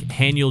 we thank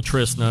Haniel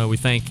Trisna, we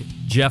thank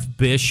Jeff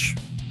Bish,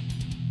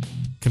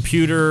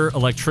 computer,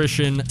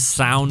 electrician,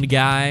 sound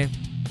guy.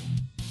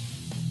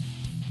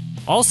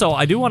 Also,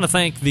 I do want to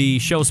thank the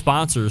show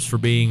sponsors for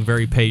being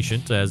very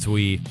patient as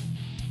we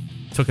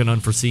took an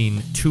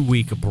unforeseen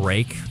 2-week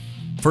break.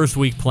 First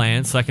week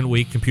planned, second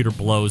week computer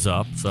blows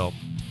up, so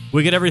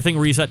we get everything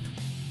reset.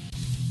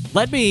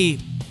 Let me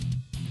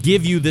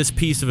give you this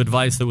piece of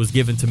advice that was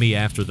given to me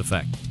after the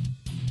fact.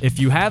 If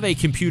you have a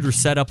computer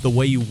set up the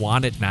way you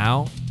want it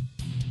now,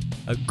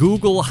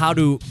 Google how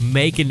to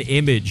make an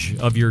image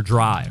of your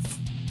drive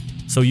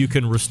so you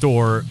can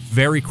restore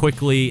very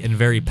quickly and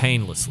very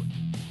painlessly.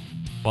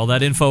 While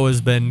that info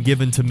has been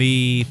given to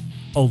me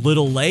a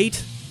little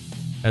late,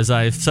 as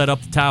I set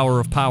up the Tower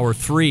of Power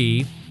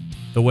 3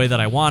 the way that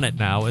I want it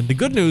now, and the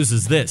good news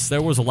is this,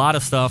 there was a lot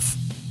of stuff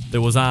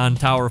that was on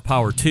Tower of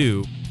Power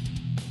 2.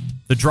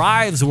 The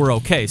drives were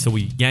okay, so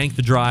we yanked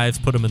the drives,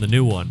 put them in the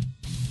new one.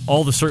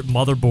 All the certain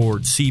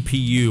motherboard,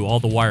 CPU,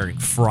 all the wiring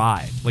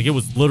fried. Like, it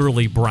was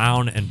literally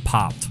brown and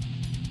popped.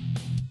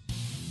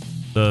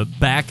 The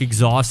back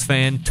exhaust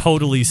fan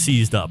totally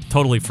seized up,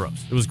 totally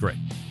froze. It was great.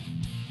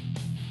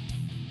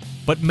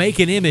 But make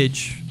an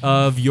image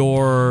of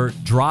your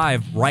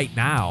drive right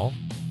now,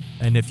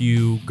 and if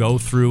you go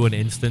through an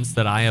instance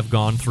that I have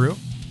gone through,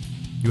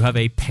 you have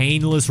a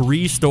painless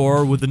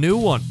restore with the new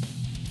one.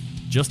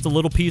 Just a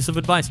little piece of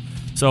advice.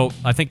 So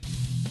I think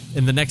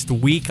in the next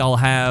week, I'll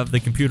have the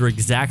computer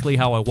exactly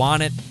how I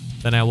want it.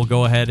 Then I will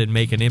go ahead and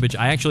make an image.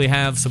 I actually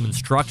have some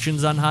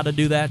instructions on how to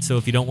do that. So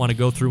if you don't want to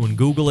go through and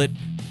Google it,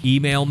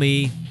 email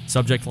me,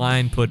 subject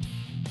line, put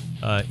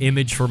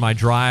image for my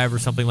drive or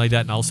something like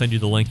that, and I'll send you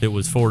the link that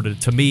was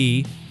forwarded to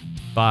me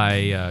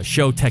by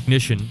show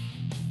technician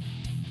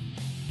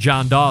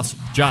John Dawson.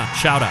 John,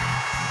 shout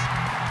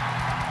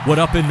out. What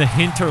up in the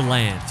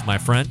hinterlands, my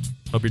friend?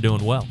 Hope you're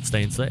doing well,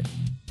 staying safe.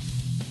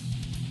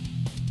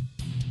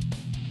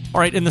 All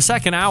right, in the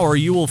second hour,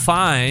 you will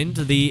find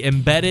the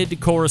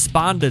embedded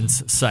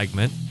correspondence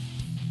segment.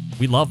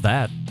 We love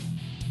that.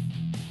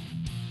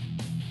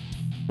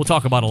 We'll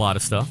talk about a lot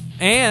of stuff.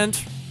 And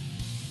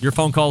your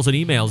phone calls and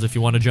emails if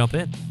you want to jump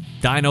in.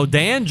 Dino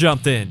Dan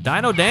jumped in.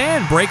 Dino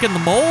Dan breaking the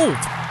mold.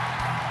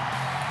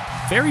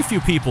 Very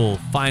few people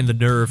find the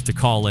nerve to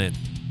call in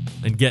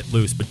and get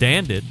loose, but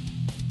Dan did.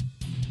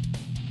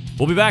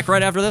 We'll be back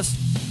right after this.